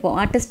அப்ரிஷியேட் பண்ணிப்போம்.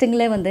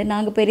 ஆர்டிஸ்ட்டுங்களே வந்து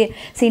நாங்கள் பெரிய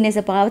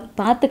சீனியர்ஸை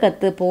பார்த்து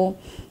கற்றுப்போம்.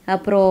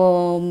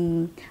 அப்புறம்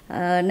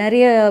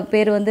நிறைய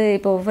பேர் வந்து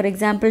இப்போ ஃபார்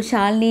எக்ஸாம்பிள்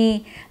ஷாலினி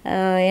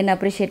என்னை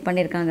அப்ரிஷியேட்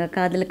பண்ணியிருக்காங்க,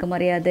 காதலுக்கு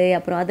மரியாதை.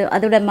 அப்புறம்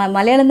அதோட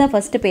மலையாளம் தான்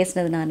ஃபஸ்ட்டு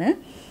பேசினது நான்.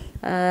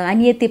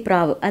 அநியத்தி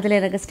பிராவு அதில்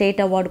எனக்கு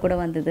ஸ்டேட் அவார்டு கூட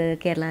வந்தது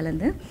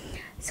கேரளாலேருந்து.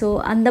 ஸோ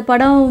அந்த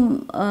படம்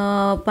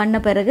பண்ண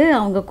பிறகு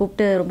அவங்க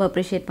கூப்பிட்டு ரொம்ப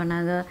அப்ரிஷியேட்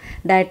பண்ணாங்க.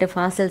 டைரக்டர்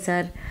ஃபாசில்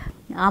சார்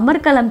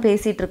அமர்கலம்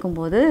பேசிகிட்டு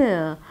இருக்கும்போது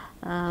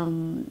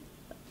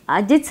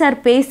அஜித் சார்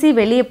பேசி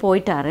வெளியே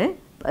போயிட்டார்.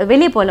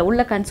 வெளியே போகல,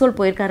 உள்ள கன்சோல்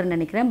போயிருக்காருன்னு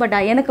நினைக்கிறேன். பட்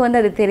எனக்கு வந்து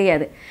அது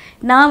தெரியாது.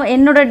 நான்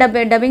என்னோடய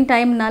டப்பிங்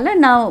டைம்னால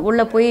நான்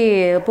உள்ளே போய்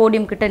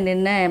போடியம் கிட்ட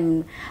நின்று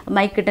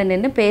மைக் கிட்ட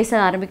நின்று பேச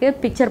ஆரம்பிக்க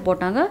பிக்சர்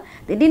போட்டாங்க.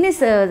 திடீர்னு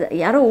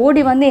யாரோ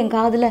ஓடி வந்து என்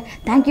காதில்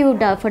thank you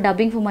for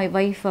dubbing for my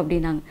wife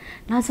அப்படின்னாங்க.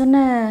 நான்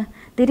சொன்னேன்,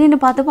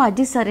 திடீர்னு பார்த்தப்போ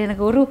அஜித் சார்.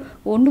 எனக்கு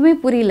ஒன்றுமே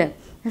புரியல.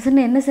 நான்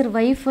சொன்னேன், என்ன சார்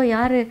ஒய்ஃபை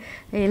யார்?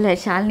 இல்லை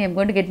Shalini, I'm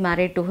going to get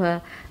married to her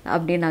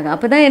அப்படின்னாங்க.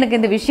 அப்போ தான் எனக்கு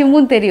இந்த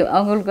விஷயமும் தெரியும்,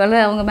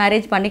 அவங்க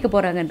மேரேஜ் பண்ணிக்க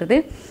போகிறாங்கன்றது.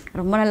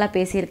 ரொம்ப நல்லா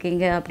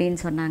பேசியிருக்கீங்க அப்படின்னு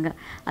சொன்னாங்க.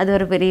 அது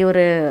ஒரு பெரிய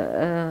ஒரு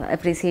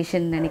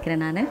அப்ரிசியேஷன்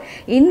நினைக்கிறேன் நான்.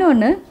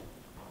 இன்னொன்று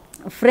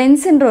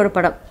ஃப்ரெண்ட்ஸுன்ற ஒரு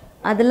படம்,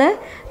 அதில்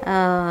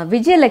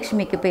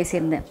விஜயலக்ஷ்மிக்கு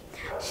பேசியிருந்தேன்.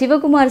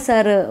 சிவகுமார்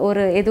சார்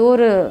ஏதோ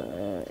ஒரு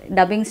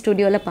டப்பிங்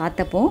ஸ்டுடியோவில்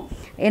பார்த்தப்போ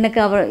எனக்கு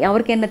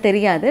அவருக்கு என்ன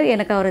தெரியாது,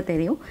 எனக்கு அவரை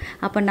தெரியும்.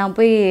 அப்போ நான்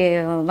போய்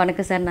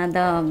வணக்கம் சார், நான்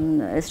தான்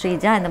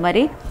ஸ்ரீஜா, இந்த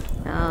மாதிரி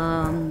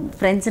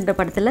ஃப்ரெண்ட்ஸுன்ற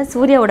படத்தில்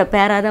சூர்யாவோட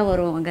பேராக தான்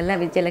வருவாங்கல்ல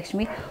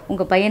விஜயலக்ஷ்மி,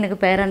 உங்கள் பையனுக்கு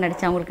பேராக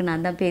நடித்தேன், அவங்களுக்கு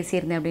நான் தான்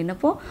பேசியிருந்தேன்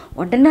அப்படின்னப்போ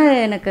உடனே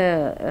எனக்கு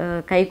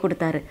கை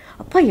கொடுத்தாரு.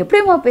 அப்பா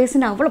எப்படிம்மா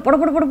பேசுனேன், அவ்வளோ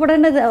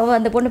படன்னு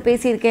அந்த பொண்ணு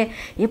பேசியிருக்கேன்,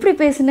 எப்படி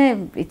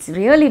பேசுனேன், இட்ஸ்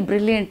ரியலி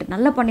ப்ரில்லியன்ட்,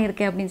 நல்லா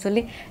பண்ணியிருக்கேன் அப்படின்னு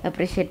சொல்லி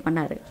அப்ரிஷியேட்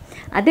பண்ணார்.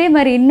 அதே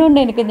மாதிரி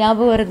இன்னொன்று எனக்கு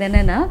ஞாபகம் வருது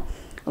என்னென்னா,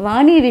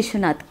 வாணி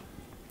விஸ்வநாத்,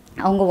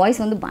 அவங்க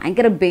வாய்ஸ் வந்து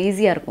பயங்கர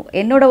பேஸியாக இருக்கும்.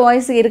 என்னோடய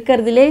வாய்ஸ்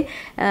இருக்கிறதுலே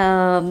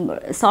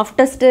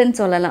சாஃப்டஸ்ட்டுன்னு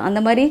சொல்லலாம்.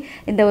 அந்த மாதிரி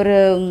இந்த ஒரு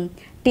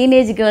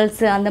டீனேஜ்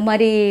கேர்ள்ஸு அந்த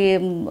மாதிரி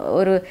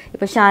ஒரு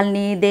இப்போ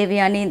ஷாலினி,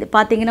 தேவயானி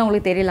பார்த்தீங்கன்னா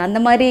உங்களுக்கு தெரியல, அந்த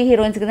மாதிரி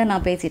ஹீரோயின்ஸுக்கு தான்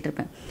நான் பேசிகிட்டு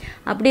இருப்பேன்.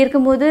 அப்படி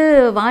இருக்கும்போது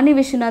வாணி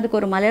விஸ்வநாத்துக்கு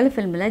ஒரு மலையாள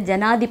ஃபிலிமில்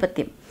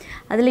ஜனாதிபத்தியம்,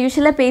 அதில்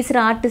யூஸ்வலாக பேசுகிற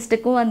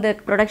ஆர்டிஸ்ட்டுக்கும் அந்த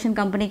ப்ரொடக்ஷன்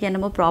கம்பெனிக்கு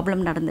என்னமோ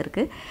ப்ராப்ளம்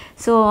நடந்திருக்கு.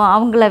 ஸோ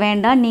அவங்கள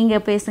வேண்டாம்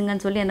நீங்கள்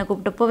பேசுங்கன்னு சொல்லி என்னை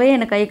கூப்பிட்டப்போவே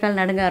எனக்கு கை கால்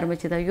நடுங்க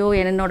ஆரம்பிச்சது. ஐயோ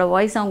என்னோடய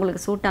வாய்ஸ்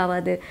அவங்களுக்கு சூட்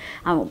ஆகாது.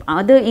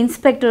 அது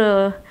இன்ஸ்பெக்டர்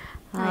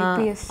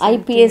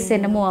ஐபிஎஸ்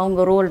என்னமோ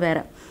அவங்க ரோல்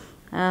வேறு.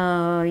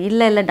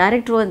 இல்லை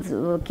டைரக்டர்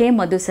கே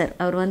மது சார்,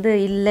 அவர் வந்து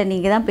இல்லை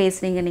நீங்கள் தான்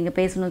பேசுகிறீங்க, நீங்கள்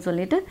பேசணும்னு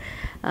சொல்லிவிட்டு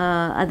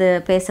அதை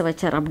பேச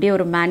வச்சார். அப்படியே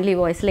ஒரு மேன்லி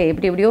வாய்ஸில்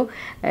எப்படியோ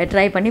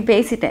ட்ரை பண்ணி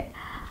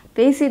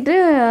பேசிட்டு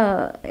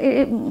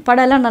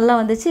படம்லாம் நல்லா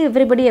வந்துச்சு.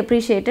 எவ்ரிபடி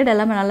அப்ரிஷியேட்டட்,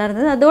 எல்லாமே நல்லா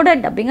இருந்தது. அதோட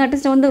டப்பிங்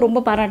ஆர்டிஸ்ட்டை வந்து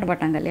ரொம்ப பாராட்ட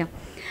மாட்டாங்க இல்லையா.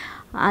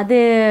 அது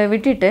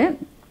விட்டுட்டு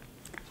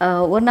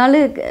ஒரு நாள்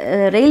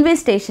ரயில்வே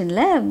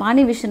ஸ்டேஷனில்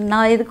வாணி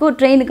நான் எதுக்கும்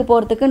ட்ரெயினுக்கு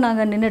போகிறதுக்கு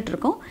நாங்கள்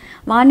நின்றுட்டுருக்கோம்.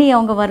 வாணி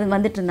அவங்க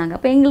வந்துட்டு இருந்தாங்க.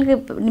 அப்போ எங்களுக்கு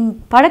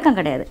பழக்கம்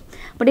கிடையாது.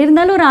 பட்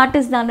இருந்தாலும் ஒரு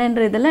ஆர்டிஸ்ட்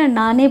தானேன்ற இதில்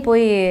நானே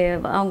போய்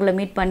அவங்கள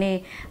மீட் பண்ணி,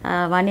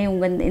 வாணி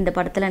இந்த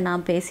படத்தில்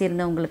நான்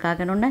பேசியிருந்தேன்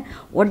உங்களுக்காகணுன்னு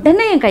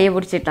உடனே என் கையை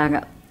பிடிச்சிட்டாங்க.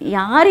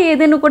 யார்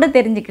எதுன்னு கூட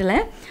தெரிஞ்சுக்கல,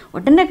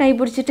 உடனே கை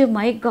பிடிச்சிட்டு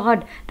மை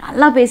காட்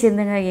நல்லா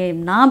பேசியிருந்தேங்க,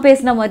 நான்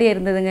பேசின மாதிரியே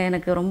இருந்ததுங்க,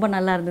 எனக்கு ரொம்ப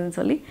நல்லா இருந்ததுன்னு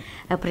சொல்லி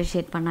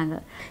அப்ரிஷியேட் பண்ணாங்க.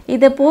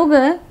 இதை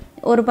போக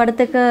ஒரு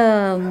படத்துக்கு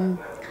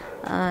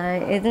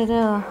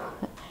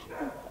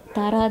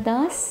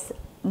தாராதாஸ்,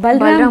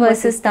 பல்ராம்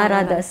வர்சஸ்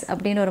தாராதாஸ்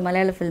அப்படின்னு ஒரு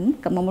மலையாள ஃபிலிம்,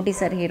 மம்முட்டி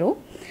சார் ஹீரோ,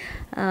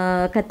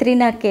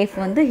 கத்ரீனா கேஃப்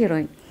வந்து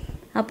ஹீரோயின்.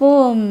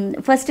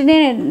 அப்போது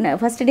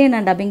ஃபஸ்ட் டே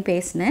நான் டப்பிங்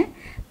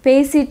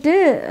பேசிட்டு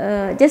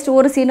ஜஸ்ட்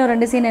ஒரு சீனோ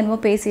 2 சீன் என்னமோ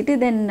பேசிட்டு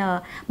தென்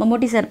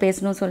மம்முட்டி சார்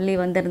பேசணும் சொல்லி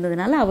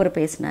வந்திருந்ததுனால அவர்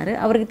பேசினார்.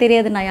 அவருக்கு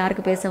தெரியாது நான்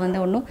யாருக்கு பேச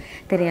வந்தேன், ஒன்றும்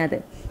தெரியாது.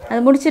 அதை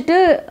முடிச்சுட்டு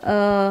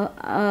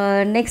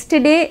நெக்ஸ்ட்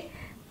டே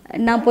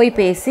நான் போய்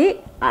பேசி,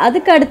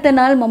 அதுக்கு அடுத்த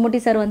நாள் மம்முட்டி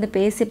சார் வந்து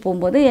பேசி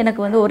போகும்போது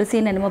எனக்கு வந்து ஒரு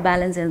சீன் என்னமோ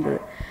பேலன்ஸ் இருந்தது.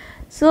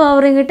 ஸோ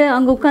அவர் எங்கிட்ட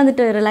அங்கே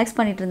உட்காந்துட்டு ரிலாக்ஸ்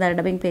பண்ணிகிட்டு இருந்தார்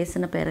டப்பிங்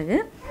பேசின பிறகு.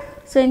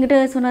 ஸோ எங்கிட்ட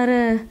சொன்னார்,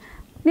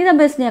 நீ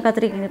தான் பேசுனியா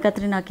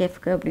கத்ரீனா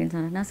கேஃப்க்கு அப்படின்னு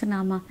சொன்னேன். நான்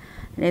சொன்னேன் ஆமாம்.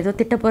 ஏதோ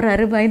திட்ட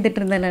போகிறாரு, பயந்துட்டு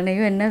இருந்தேன்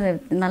நானையும், என்ன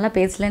நல்லா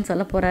பேசலன்னு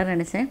சொல்ல போகிறாருன்னு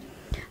நினச்சேன்.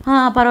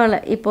 பரவாயில்ல,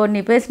 இப்போ நீ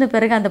பேசின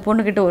பிறகு அந்த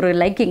பொண்ணுக்கிட்ட ஒரு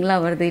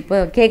லைக்கிங்லாம் வருது, இப்போ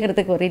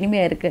கேட்குறதுக்கு ஒரு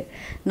இனிமையாக இருக்குது,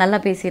 நல்லா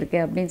பேசியிருக்கு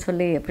அப்படின்னு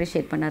சொல்லி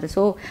அப்ரிஷியேட் பண்ணார்.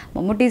 ஸோ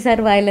மம்முட்டி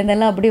சார்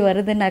வாயிலேருந்தெல்லாம் அப்படி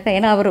வருதுன்னாக்கா,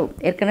 ஏன்னா அவர்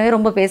ஏற்கனவே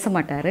ரொம்ப பேச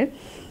மாட்டார்.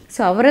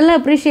 ஸோ அவரெல்லாம்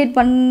அப்ரிஷியேட்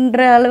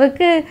பண்ணுற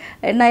அளவுக்கு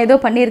நான் ஏதோ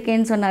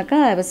பண்ணியிருக்கேன்னு சொன்னாக்கா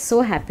ஐ வாஸ் ஸோ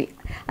ஹாப்பி.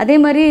 அதே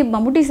மாதிரி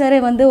மம்முட்டி சாரே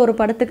வந்து ஒரு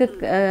படத்துக்கு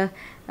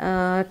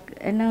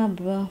என்ன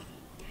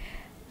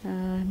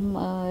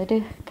இது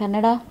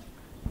கன்னடா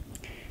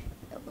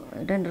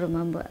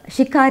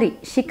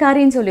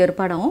ஷிகாரின்னு சொல்லி ஒரு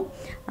படம்,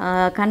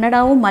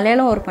 கன்னடாவும்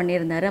மலையாளம் அவர்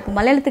பண்ணியிருந்தார். அப்போ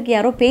மலையாளத்துக்கு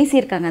யாரோ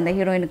பேசியிருக்காங்க அந்த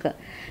ஹீரோயினுக்கு.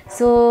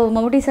 ஸோ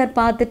மம்முட்டி சார்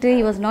பார்த்துட்டு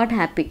he was not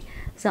happy.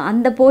 So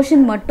அந்த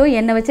போர்ஷன் மட்டும்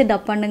என்னை வச்சு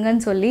டப்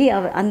பண்ணுங்கன்னு சொல்லி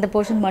அந்த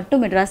போர்ஷன்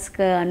மட்டும்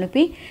மெட்ராஸ்க்கு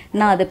அனுப்பி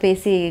நான் அதை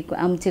பேசி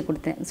அமுச்சு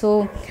கொடுத்தேன். ஸோ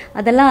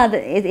அதெல்லாம்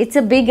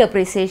it's a big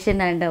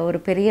appreciation and ஒரு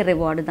பெரிய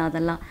ரிவார்டு தான்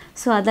அதெல்லாம்.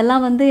 ஸோ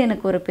அதெல்லாம் வந்து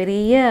எனக்கு ஒரு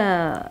பெரிய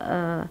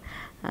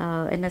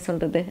என்ன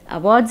சொல்கிறது,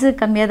 அவார்ட்ஸு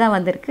கம்மியாக தான்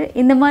வந்திருக்கு.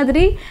 இந்த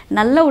மாதிரி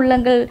நல்ல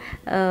உள்ளங்கள்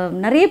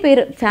நிறைய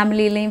பேர்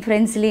ஃபேமிலியிலையும்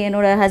ஃப்ரெண்ட்ஸ்லேயும்,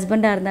 என்னோடய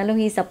ஹஸ்பண்டாக இருந்தாலும்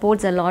ஹீ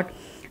சப்போர்ட்ஸ் அ லாட்.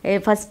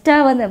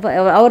 ஃபஸ்ட்டாக வந்து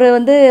அவர்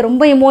வந்து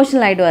ரொம்ப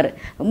எமோஷ்னல் ஆகிடுவார்.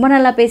 ரொம்ப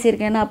நல்லா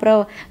பேசியிருக்கேன்னா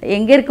அப்புறம்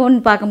எங்கே இருக்கோன்னு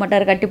பார்க்க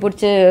மாட்டார், கட்டி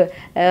பிடிச்சி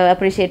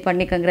அப்ரிஷியேட்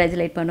பண்ணி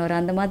கங்க்ராச்சுலேட் பண்ணுவார்.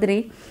 அந்த மாதிரி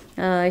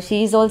she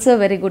is also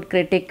very good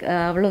critic.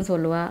 அவளும்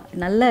சொல்லுவாள்.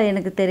 நல்லா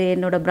எனக்கு தெரியும்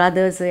என்னோடய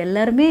பிரதர்ஸ்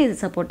எல்லாருமே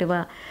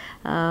சப்போர்ட்டிவாக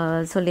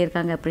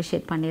சொல்லியிருக்காங்க,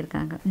 அப்ரிஷியேட்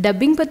பண்ணியிருக்காங்க.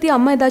 டப்பிங் பற்றி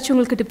அம்மா ஏதாச்சும்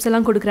உங்களுக்கு டிப்ஸ்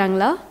எல்லாம்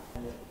கொடுக்குறாங்களா?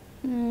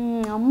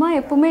 அம்மா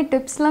எப்போவுமே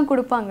டிப்ஸ்லாம்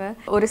கொடுப்பாங்க.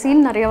 ஒரு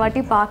சீன் நிறைய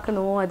வாட்டி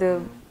பார்க்கணும், அது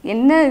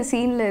என்ன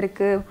சீனில்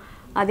இருக்குது,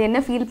 அது என்ன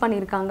ஃபீல்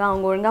பண்ணியிருக்காங்க,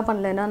 அவங்க ஒழுங்காக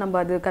பண்ணலைன்னா நம்ம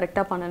அது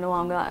கரெக்டாக பண்ணணும்,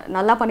 அவங்க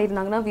நல்லா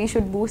பண்ணியிருந்தாங்கன்னா we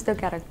should boost the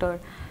character.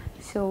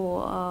 So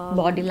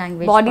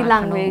body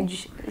language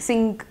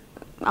sink,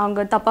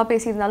 அவங்க தப்பாக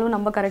பேசியிருந்தாலும்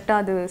நம்ம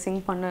கரெக்டாக அது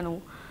சிங்க் பண்ணணும்.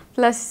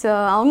 ப்ளஸ்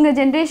அவங்க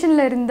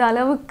ஜென்ரேஷனில் இருந்த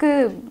அளவுக்கு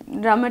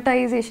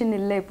ட்ராமடைசேஷன்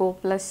இல்லை இப்போது.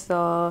 ப்ளஸ்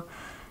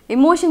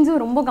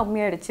எமோஷன்ஸும் ரொம்ப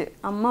கம்மியாகிடுச்சு.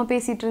 அம்மா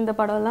பேசிகிட்டு இருந்த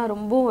படம்லாம்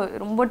ரொம்ப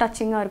ரொம்ப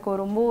டச்சிங்காக இருக்கும்,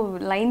 ரொம்ப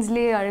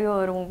லைன்ஸ்லேயே அழுக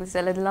வரும்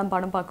சில இதெல்லாம்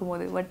படம்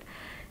பார்க்கும்போது. பட்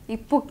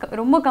இப்போ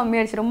ரொம்ப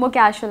கம்மியாகிடுச்சு, ரொம்ப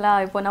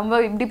கேஷுவலாக. இப்போ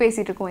நம்ம இப்படி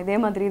பேசிகிட்டு இருக்கோம், இதே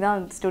மாதிரி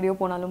தான் ஸ்டுடியோ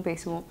போனாலும்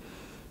பேசுவோம்.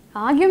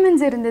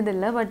 ஆர்கியூமெண்ட்ஸ்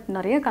இருந்ததில்லை, பட்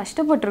நிறைய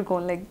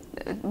கஷ்டப்பட்டிருக்கோம். லைக்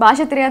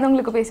பாஷை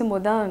தெரியாதவங்களுக்கு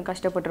பேசும்போது தான்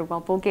கஷ்டப்பட்டிருக்கோம்.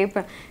 அப்போது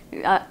கேட்பேன்,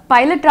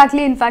 பைலட்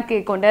ட்ராக்லேயே இன்ஃபேக்ட்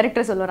கேட்கும்,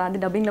 டைரக்டர் சொல்லுவார்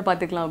அது டப்பிங்கில்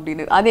பார்த்துக்கலாம்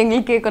அப்படின்னு. அது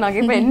எங்களுக்கு கேட்கும். நான்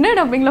கேட்பேன் என்ன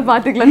டப்பிங்கில்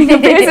பார்த்துக்கலாம்,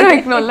 நீங்கள் பேச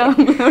வைக்கணும்ல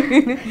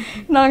அப்படின்னு.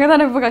 நாங்கள்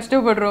தானே இப்போ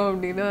கஷ்டப்படுறோம்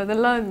அப்படின்னு.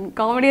 அதெல்லாம்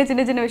காமெடியாக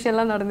சின்ன சின்ன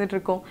விஷயம்லாம்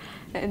நடந்துகிட்ருக்கோம்.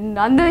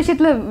 அந்த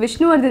விஷயத்தில்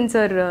விஷ்ணுவர்தன்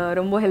சார்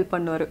ரொம்ப ஹெல்ப்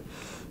பண்ணுவார்.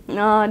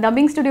 நான்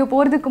டப்பிங் ஸ்டுடியோ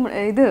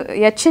போகிறதுக்கு இது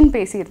எச்என்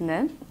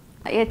பேசியிருந்தேன்.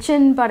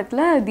 எச்என்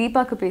படத்தில்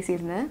தீபாவுக்கு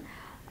பேசியிருந்தேன்.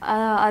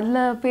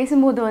 அதில்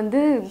பேசும்போது வந்து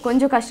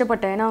கொஞ்சம்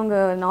கஷ்டப்பட்டேன். ஏன்னா அவங்க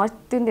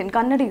நார்த் இந்தியன்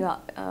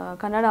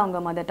கன்னடா அவங்க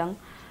மதர் டங்.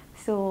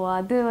 ஸோ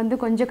அது வந்து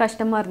கொஞ்சம்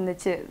கஷ்டமாக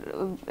இருந்துச்சு.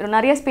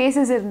 நிறைய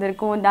ஸ்பேசஸ்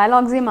இருந்திருக்கும்,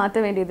 டயலாக்ஸே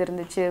மாற்ற வேண்டியது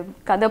இருந்துச்சு.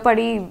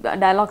 கதைப்படி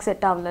டயலாக்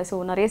செட் ஆகலை,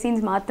 ஸோ நிறைய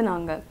சீன்ஸ்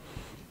மாற்றினாங்க.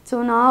 ஸோ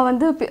நான்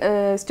வந்து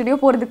ஸ்டுடியோ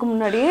போகிறதுக்கு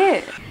முன்னாடியே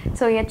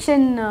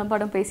எச்என்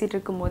படம் பேசிகிட்டு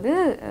இருக்கும்போது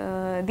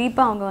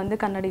தீபா அவங்க வந்து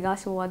கன்னடிகா.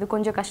 ஸோ அது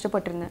கொஞ்சம்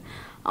கஷ்டப்பட்டிருந்தேன்.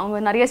 அவங்க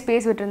நிறைய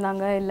ஸ்பேஸ்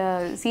விட்டுருந்தாங்க, இல்லை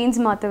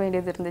சீன்ஸ் மாற்ற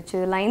வேண்டியது இருந்துச்சு,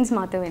 லைன்ஸ்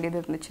மாற்ற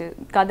வேண்டியது இருந்துச்சு,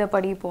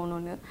 கதைப்படி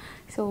போகணுன்னு.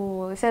 ஸோ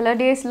சில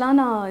டேஸ்லாம்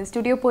நான்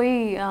ஸ்டுடியோ போய்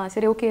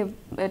சரி ஓகே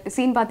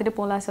சீன் பார்த்துட்டு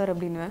போகலாம் சார்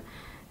அப்படின்னு.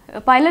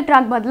 பைலட்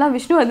ட்ராக் பதிலாக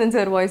விஷ்ணுவர்தன்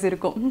சார் வாய்ஸ்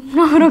இருக்கும்.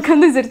 அவர்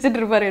உட்காந்து சிரிச்சிட்டு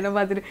இருப்பார் என்ன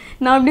பார்த்துட்டு.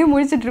 நான் அப்படியே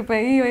முடிச்சுட்டு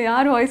இருப்பேன், ஐயோ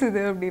யார் வாய்ஸ்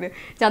இது அப்படின்னு.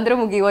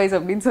 சந்திரமுகி வாய்ஸ்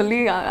அப்படின்னு சொல்லி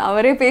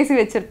அவரே பேசி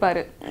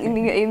வச்சிருப்பாரு.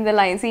 நீங்கள் இந்த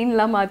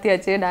சீன்லாம்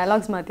மாற்றியாச்சு,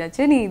 டயலாக்ஸ்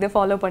மாற்றியாச்சு, நீ இதை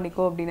ஃபாலோ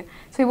பண்ணிக்கோ அப்படின்னு.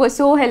 So it was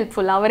so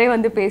helpful. அவரே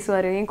வந்து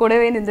பேசுவார், என்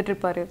கூடவே நின்றுட்டு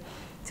இருப்பார்.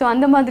 ஸோ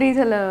அந்த மாதிரி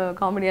சில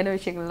காமெடியான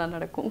விஷயங்கள்லாம்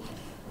நடக்கும்.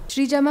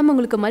 ஸ்ரீஜா மேம்,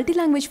 உங்களுக்கு மல்டி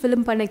லாங்குவேஜ்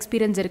ஃபிலிம் பண்ண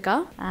எக்ஸ்பீரியன்ஸ் இருக்கா?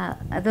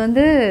 அது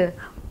வந்து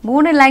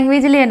 3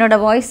 லாங்குவேஜ்லேயும்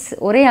என்னோடய வாய்ஸ்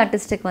ஒரே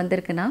ஆர்டிஸ்ட்டுக்கு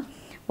வந்திருக்குன்னா,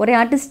 ஒரே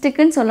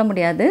ஆர்டிஸ்ட்டுக்குன்னு சொல்ல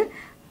முடியாது,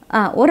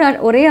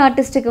 ஒரே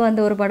ஆர்டிஸ்ட்டுக்கு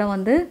வந்து ஒரு படம்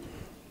வந்து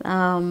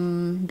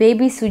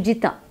பேபி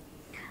சுஜிதா.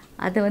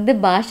 அது வந்து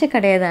பாஷை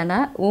கிடையாதானா,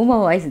 ஊமை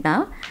வாய்ஸ்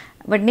தான்.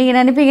 பட் நீங்கள்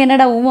நினைப்பீங்க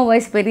என்னடா ஊமை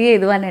வாய்ஸ் பெரிய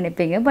இதுவாக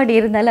நினைப்பீங்க. பட்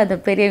இருந்தாலும் அது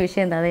பெரிய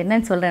விஷயம் தான். அது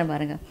என்னன்னு சொல்கிறேன்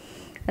பாருங்கள்.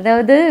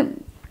 அதாவது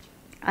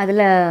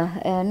அதில்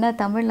என்ன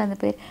தமிழில் அந்த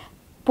பேர்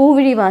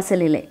பூவிழி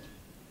வாசலிலே.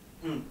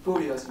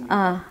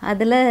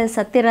 அதில்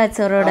சத்யராஜ்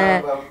சாரோட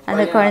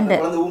அந்த குழந்தை.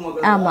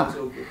 ஆமாம்,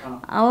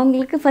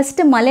 அவங்களுக்கு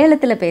ஃபஸ்ட்டு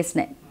மலையாளத்தில்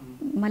பேசினேன்.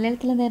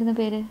 மலையாளத்தில் தான் இருந்த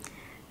பேர்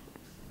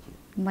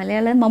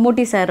மலையாளம்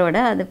மம்முட்டி சாரோட,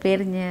 அது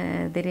பேர்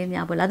திடீர்னு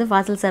ஞாபகம் இல்லை. அது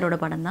ஃபாசில் சாரோட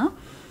படம் தான்.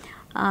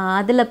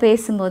 அதில்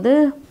பேசும்போது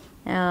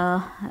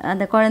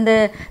அந்த குழந்தை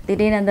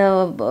திடீர்னு அந்த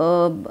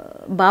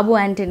பாபு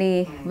ஆண்டனி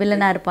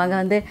வில்லனாக இருப்பாங்க,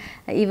 வந்து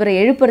இவரை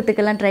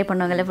எழுப்புறதுக்கெல்லாம் ட்ரை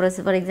பண்ணுவாங்கல்ல.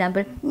 ஃபார்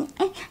எக்ஸாம்பிள்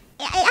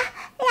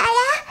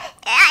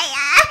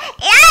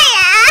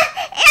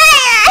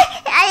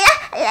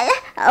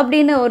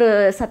அப்படின்னு ஒரு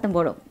சத்தம்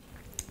போடும்.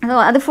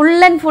 அது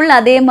ஃபுல் அண்ட் ஃபுல்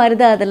அதே மாதிரி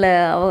தான் அதில்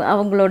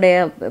அவங்களுடைய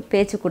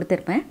பேச்சு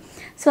கொடுத்துருப்பேன்.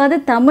 ஸோ அது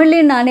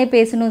தமிழ்லேயும் நானே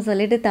பேசணும்னு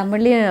சொல்லிட்டு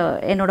தமிழ்லேயும்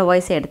என்னோடய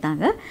வாய்ஸை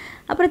எடுத்தாங்க.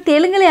 அப்புறம்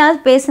தெலுங்கில்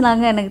யார்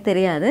பேசுனாங்க எனக்கு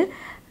தெரியாது.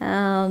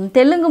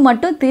 தெலுங்கு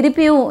மட்டும்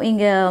திருப்பியும்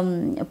இங்கே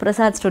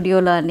பிரசாத்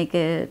ஸ்டுடியோவில்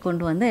அன்றைக்கி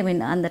கொண்டு வந்து, ஐ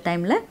மீன் அந்த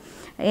டைமில்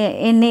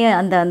என்னையே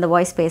அந்த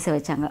வாய்ஸ் பேச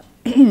வச்சாங்க.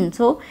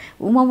 ஸோ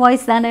உமா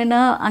வாய்ஸ் தானேன்னா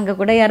அங்கே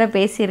கூட யாரோ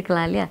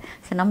பேசியிருக்கலாம் இல்லையா.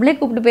 ஸோ நம்மளே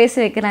கூப்பிட்டு பேச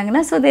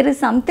வைக்கிறாங்கன்னா, ஸோ தேர்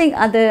இஸ் சம்திங்,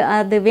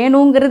 அது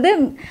வேணுங்கிறது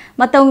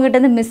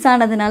மற்றவங்ககிட்டருந்து மிஸ்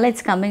ஆனதுனால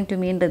இட்ஸ் கம்மிங் டு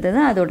மீன்றது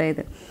தான் அதோட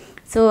இது.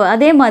 ஸோ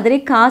அதே மாதிரி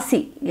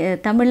காசி,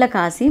 தமிழில்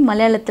காசி,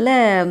 மலையாளத்தில்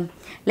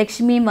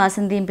லக்ஷ்மியும்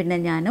வாசந்தியும்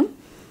பின்ன ஞானம்.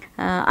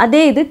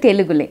 அதே இது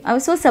தெலுங்குலே. I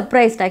was so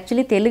surprised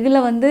actually.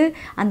 தெலுங்கில் வந்து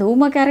அந்த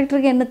ஊமா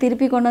கேரக்டருக்கு என்ன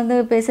திருப்பி கொண்டு வந்து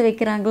பேச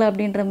வைக்கிறாங்களோ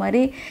அப்படின்ற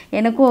மாதிரி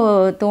எனக்கும்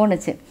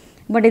தோணுச்சு.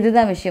 பட்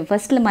இதுதான் விஷயம்.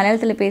 ஃபஸ்ட்டில்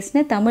மலையாளத்தில்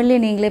பேசினேன், தமிழ்லேயே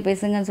நீங்களே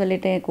பேசுங்கன்னு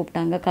சொல்லிட்டு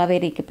கூப்பிட்டாங்க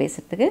காவேரிக்கு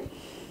பேசுகிறதுக்கு.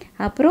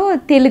 அப்புறம்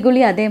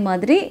தெலுங்குலேயும் அதே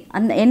மாதிரி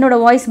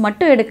என்னோடய வாய்ஸ்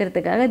மட்டும்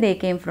எடுக்கிறதுக்காக they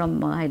came from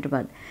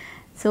Hyderabad.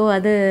 So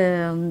அது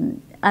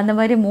அந்த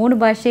மாதிரி 3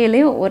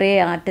 பாஷையிலையும்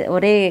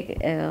ஒரே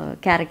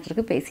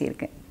கேரக்டருக்கு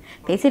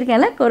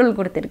பேசியிருக்கேன்ல, குரல்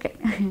கொடுத்துருக்கேன்.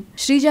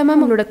 ஸ்ரீஜா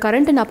மேம், உங்களோட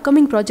கரண்ட் அண்ட்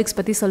அப்கமிங் ப்ராஜெக்ட்ஸ்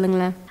பற்றி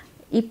சொல்லுங்களேன்.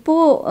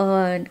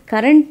 இப்போது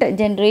கரண்ட்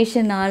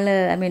ஜென்ரேஷன்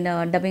ஐ மீன்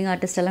டப்பிங்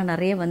ஆர்டிஸ்டெல்லாம்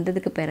நிறைய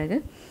வந்ததுக்கு பிறகு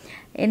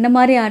என்ன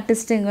மாதிரி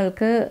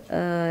ஆர்டிஸ்ட்டுங்களுக்கு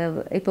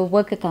இப்போ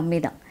ஒர்க்கு கம்மி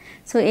தான்.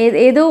 ஸோ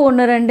ஏதோ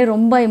ஒன்று ரெண்டு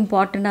ரொம்ப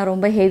இம்பார்ட்டண்ட்டாக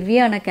ரொம்ப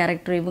ஹெவியான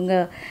கேரக்டர்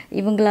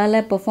இவங்களால்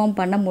பெர்ஃபார்ம்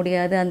பண்ண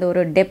முடியாது, அந்த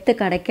ஒரு டெப்த்து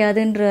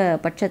கிடைக்காதுன்ற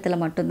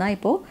பட்சத்தில் மட்டும்தான்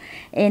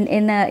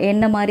இப்போது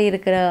என்ன மாதிரி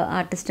இருக்கிற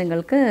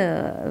ஆர்டிஸ்ட்டுங்களுக்கு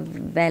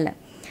வேலை.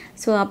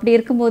 ஸோ அப்படி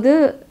இருக்கும்போது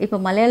இப்போ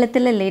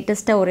மலையாளத்தில்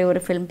லேட்டஸ்ட்டாக ஒரே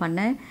ஒரு ஃபிலிம்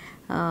பண்ணேன்,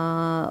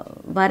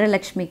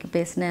 வரலக்ஷ்மிக்கு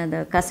பேசினேன், அந்த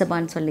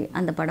கசபான்னு சொல்லி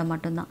அந்த படம்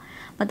மட்டும்தான்.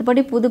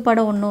 மற்றபடி புது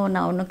படம்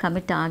நான் ஒன்றும்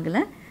கமிட்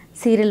ஆகலை.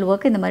 சீரியல்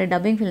ஒர்க், இந்த மாதிரி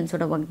டப்பிங்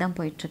ஃபிலிம்ஸோட ஒர்க் தான்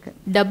போயிட்டுருக்கு.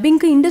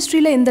 டப்பிங்க்கு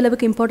இண்டஸ்ட்ரியில் எந்த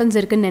அளவுக்கு இம்பார்ட்டன்ஸ்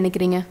இருக்குன்னு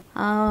நினைக்கிறீங்க?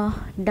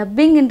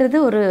 டப்பிங்ன்றது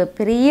ஒரு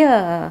பெரிய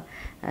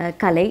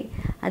கலை.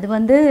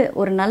 அது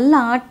ஒரு நல்ல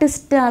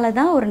ஆர்டிஸ்டால்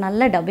தான் ஒரு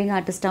நல்ல டப்பிங்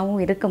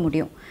ஆர்டிஸ்டாகவும் இருக்க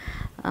முடியும்.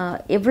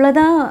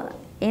 எவ்வளோதான்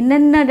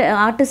என்னென்ன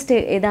ஆர்டிஸ்ட்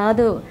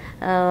ஏதாவது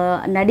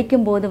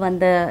நடிக்கும்போது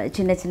வந்த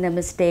சின்ன சின்ன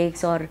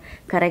மிஸ்டேக்ஸ் ஆர்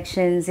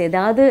கரெக்ஷன்ஸ்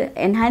ஏதாவது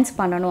என்ஹான்ஸ்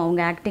பண்ணணும்,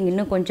 அவங்க ஆக்டிங்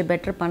இன்னும் கொஞ்சம்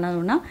பெட்டர்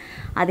பண்ணணும்னா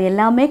அது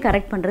எல்லாமே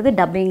கரெக்ட் பண்ணுறது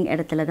டப்பிங்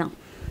இடத்துல தான்.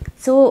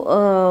 ஸோ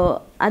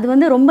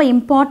அது ரொம்ப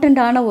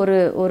இம்பார்ட்டண்ட்டான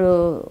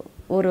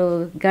ஒரு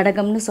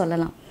கடகம்னு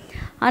சொல்லலாம்.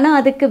 ஆனால்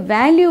அதுக்கு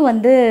வேல்யூ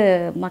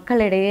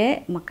மக்களிடையே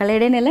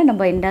இல்லை,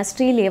 நம்ம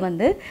இண்டஸ்ட்ரியிலே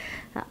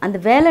அந்த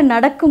வேலை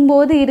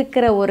நடக்கும்போது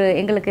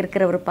எங்களுக்கு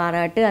இருக்கிற ஒரு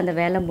பாராட்டு, அந்த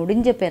வேலை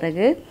முடிஞ்ச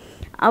பிறகு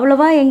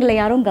அவ்வளோவா எங்களை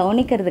யாரும்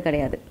கவனிக்கிறது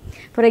கிடையாது.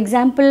 ஃபார்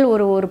எக்ஸாம்பிள்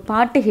ஒரு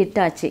பாட்டு ஹிட்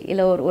ஆச்சு,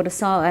 இல்லை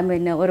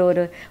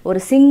ஒரு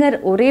சிங்கர்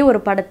ஒரே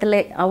ஒரு படத்தில்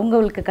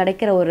அவங்களுக்கு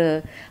கிடைக்கிற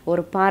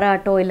ஒரு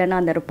பாராட்டோ இல்லைன்னா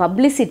அந்த ஒரு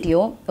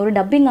பப்ளிசிட்டியோ ஒரு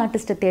டப்பிங்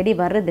ஆர்டிஸ்ட்டை தேடி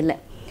வர்றதில்லை.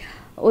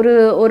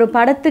 ஒரு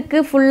படத்துக்கு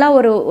ஃபுல்லாக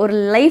ஒரு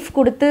லைஃப்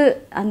கொடுத்து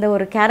அந்த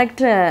ஒரு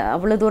கேரக்டரை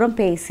அவ்வளோ தூரம்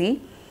பேசி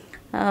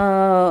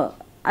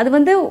அது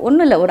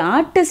ஒன்றும் இல்லை, ஒரு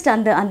ஆர்டிஸ்ட்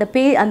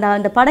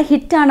அந்த படம்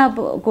ஹிட் ஆனால்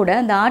கூட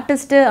அந்த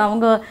ஆர்டிஸ்ட்டு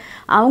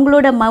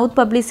அவங்களோட மவுத்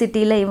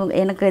பப்ளிசிட்டியில்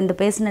எனக்கு இந்த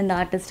பேசின இந்த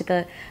ஆர்டிஸ்ட்டுக்கு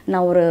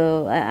நான்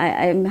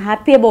I am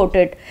happy about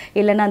it,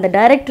 இல்லைன்னா அந்த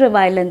டைரக்டர்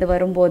வாயிலேருந்து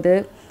வரும்போது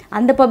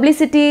அந்த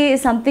பப்ளிசிட்டி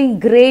சம்திங்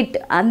கிரேட்,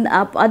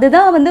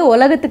 அதுதான்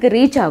உலகத்துக்கு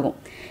ரீச் ஆகும்.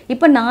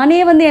 இப்போ நானே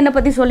என்னை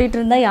பற்றி சொல்லிட்டு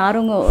இருந்தால்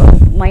யாரும்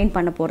மைண்ட்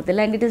பண்ண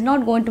போகிறதில்ல, and it is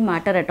not going to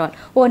matter at all.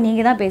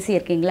 நீங்கள் தான்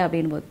பேசியிருக்கீங்களா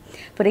அப்படின் போது.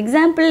 ஃபார்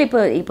எக்ஸாம்பிள்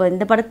இப்போ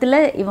இந்த படத்தில்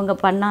இவங்க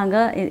பண்ணாங்க,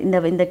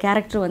 இந்த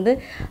கேரக்டர்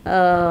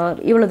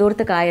இவ்வளோ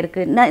தூரத்துக்கு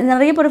ஆயிருக்கு.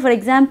 நிறைய பேர் ஃபார்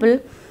எக்ஸாம்பிள்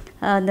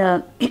அந்த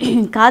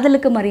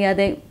காதலுக்கு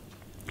மரியாதை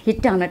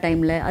ஹிட் ஆன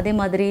டைமில், அதே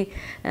மாதிரி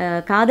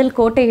காதல்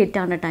கோட்டை ஹிட்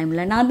ஆன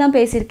டைமில் நான் தான்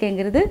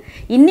பேசியிருக்கேங்கிறது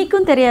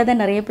இன்றைக்கும் தெரியாத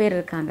நிறைய பேர்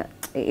இருக்காங்க.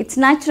 இட்ஸ்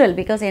நேச்சுரல்,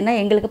 பிகாஸ் ஏன்னா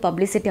எங்களுக்கு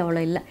பப்ளிசிட்டி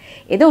அவ்வளோ இல்லை.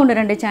 ஏதோ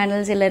 1-2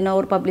 சேனல்ஸ் இல்லைன்னா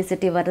ஒரு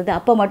பப்ளிசிட்டி வருது,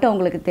 அப்போ மட்டும்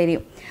அவங்களுக்கு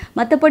தெரியும்.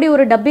 மற்றபடி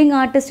ஒரு டப்பிங்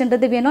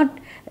ஆர்டிஸ்ட்ன்றது வி ஆர் நாட்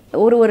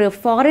ஒரு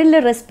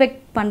ஃபாரினில் ரெஸ்பெக்ட்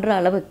பண்ணுற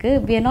அளவுக்கு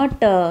வி ஆர்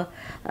நாட்,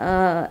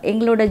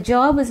 எங்களோட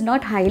job is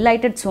not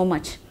highlighted so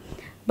much,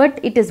 but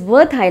it is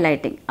worth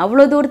highlighting.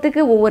 அவ்வளோ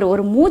தூரத்துக்கு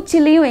ஒரு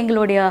மூச்சிலையும்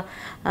எங்களுடைய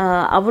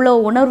அவ்வளோ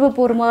உணர்வு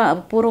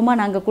பூர்வமாக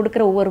நாங்கள்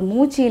கொடுக்குற ஒவ்வொரு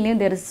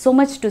மூச்சிலையும் there is so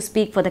much to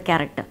speak for the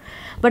character.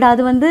 But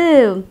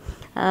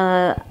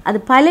அது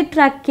பைலட்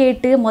ட்ராக்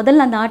கேட்டு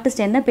முதல்ல அந்த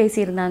ஆர்டிஸ்ட் என்ன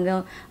பேசியிருந்தாங்க,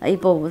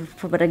 இப்போது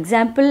for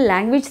example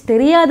language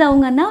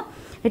தெரியாதவங்கன்னா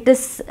it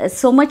is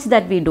so much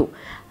that we do.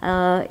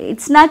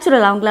 It's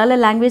natural, அவங்களால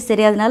லாங்குவேஜ்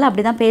தெரியாதனால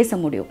அப்படி தான் பேச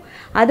முடியும்.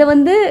 அதை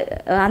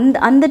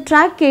அந்த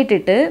ட்ராக்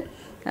கேட்டுட்டு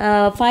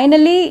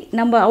ஃபைனலி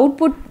நம்ம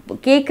அவுட்புட்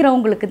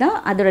கேட்குறவங்களுக்கு தான்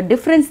அதோட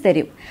டிஃப்ரென்ஸ்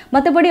தெரியும்.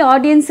 மற்றபடி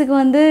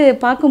ஆடியன்ஸுக்கு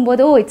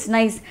பார்க்கும்போது இட்ஸ்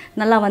நைஸ்,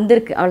 நல்லா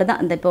வந்திருக்கு,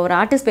 அவ்வளோதான். இப்போ ஒரு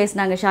ஆர்டிஸ்ட்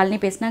பேசினாங்க, ஷாலினி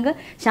பேசினாங்க,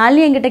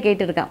 ஷாலினி என்கிட்ட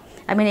கேட்டிருக்கா,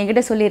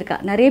 என்கிட்ட சொல்லியிருக்கா,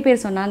 நிறைய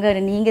பேர் சொன்னாங்க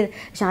நீங்கள்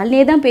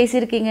ஷாலினியே தான்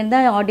பேசியிருக்கீங்கன்னு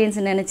தான் ஆடியன்ஸ்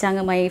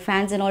நினச்சாங்க, my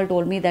fans and all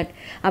told me that,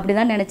 அப்படி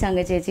தான்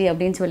நினச்சாங்க சேச்சி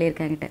அப்படின்னு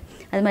சொல்லியிருக்காங்கிட்ட.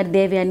 அது மாதிரி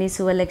தேவயானி,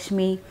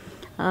 சுவலக்ஷ்மி,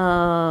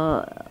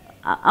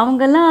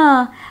 அவங்கெல்லாம்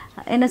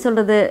என்ன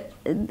சொல்கிறது,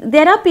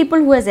 there are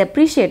people who has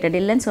appreciated,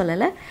 இல்லைன்னு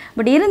சொல்லலை.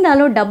 பட்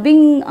இருந்தாலும்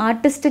டப்பிங்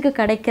ஆர்டிஸ்ட்டுக்கு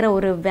கிடைக்கிற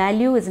ஒரு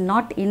வேல்யூ இஸ்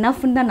நாட்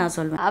இனஃப்னு தான் நான்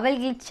சொல்வேன்.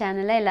 அவல்கிளிட்ஸ்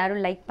சேனலை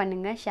எல்லாரும் லைக்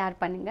பண்ணுங்கள், ஷேர்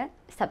பண்ணுங்கள்,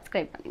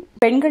 சப்ஸ்கிரைப் பண்ணுங்க.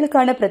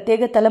 பெண்களுக்கான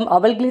பிரத்யேக தளம்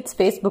அவல்கிளிட்ஸ்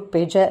ஃபேஸ்புக்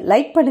பேஜை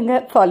லைக்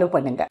பண்ணுங்க, ஃபாலோ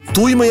பண்ணுங்க.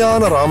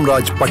 தூய்மையான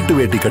ராம்ராஜ் பட்டு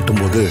வேட்டி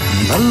கட்டும்போது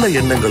நல்ல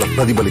எண்ணங்களை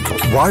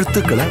பிரதிபலிக்கும்,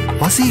 வாழ்த்துக்களை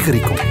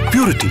வசீகரிக்கும்.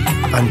 பியூரிட்டி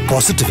அண்ட்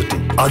பாசிட்டிவிட்டி,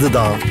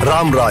 அதுதான்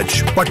ராம்ராஜ்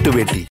பட்டு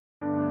வேட்டி.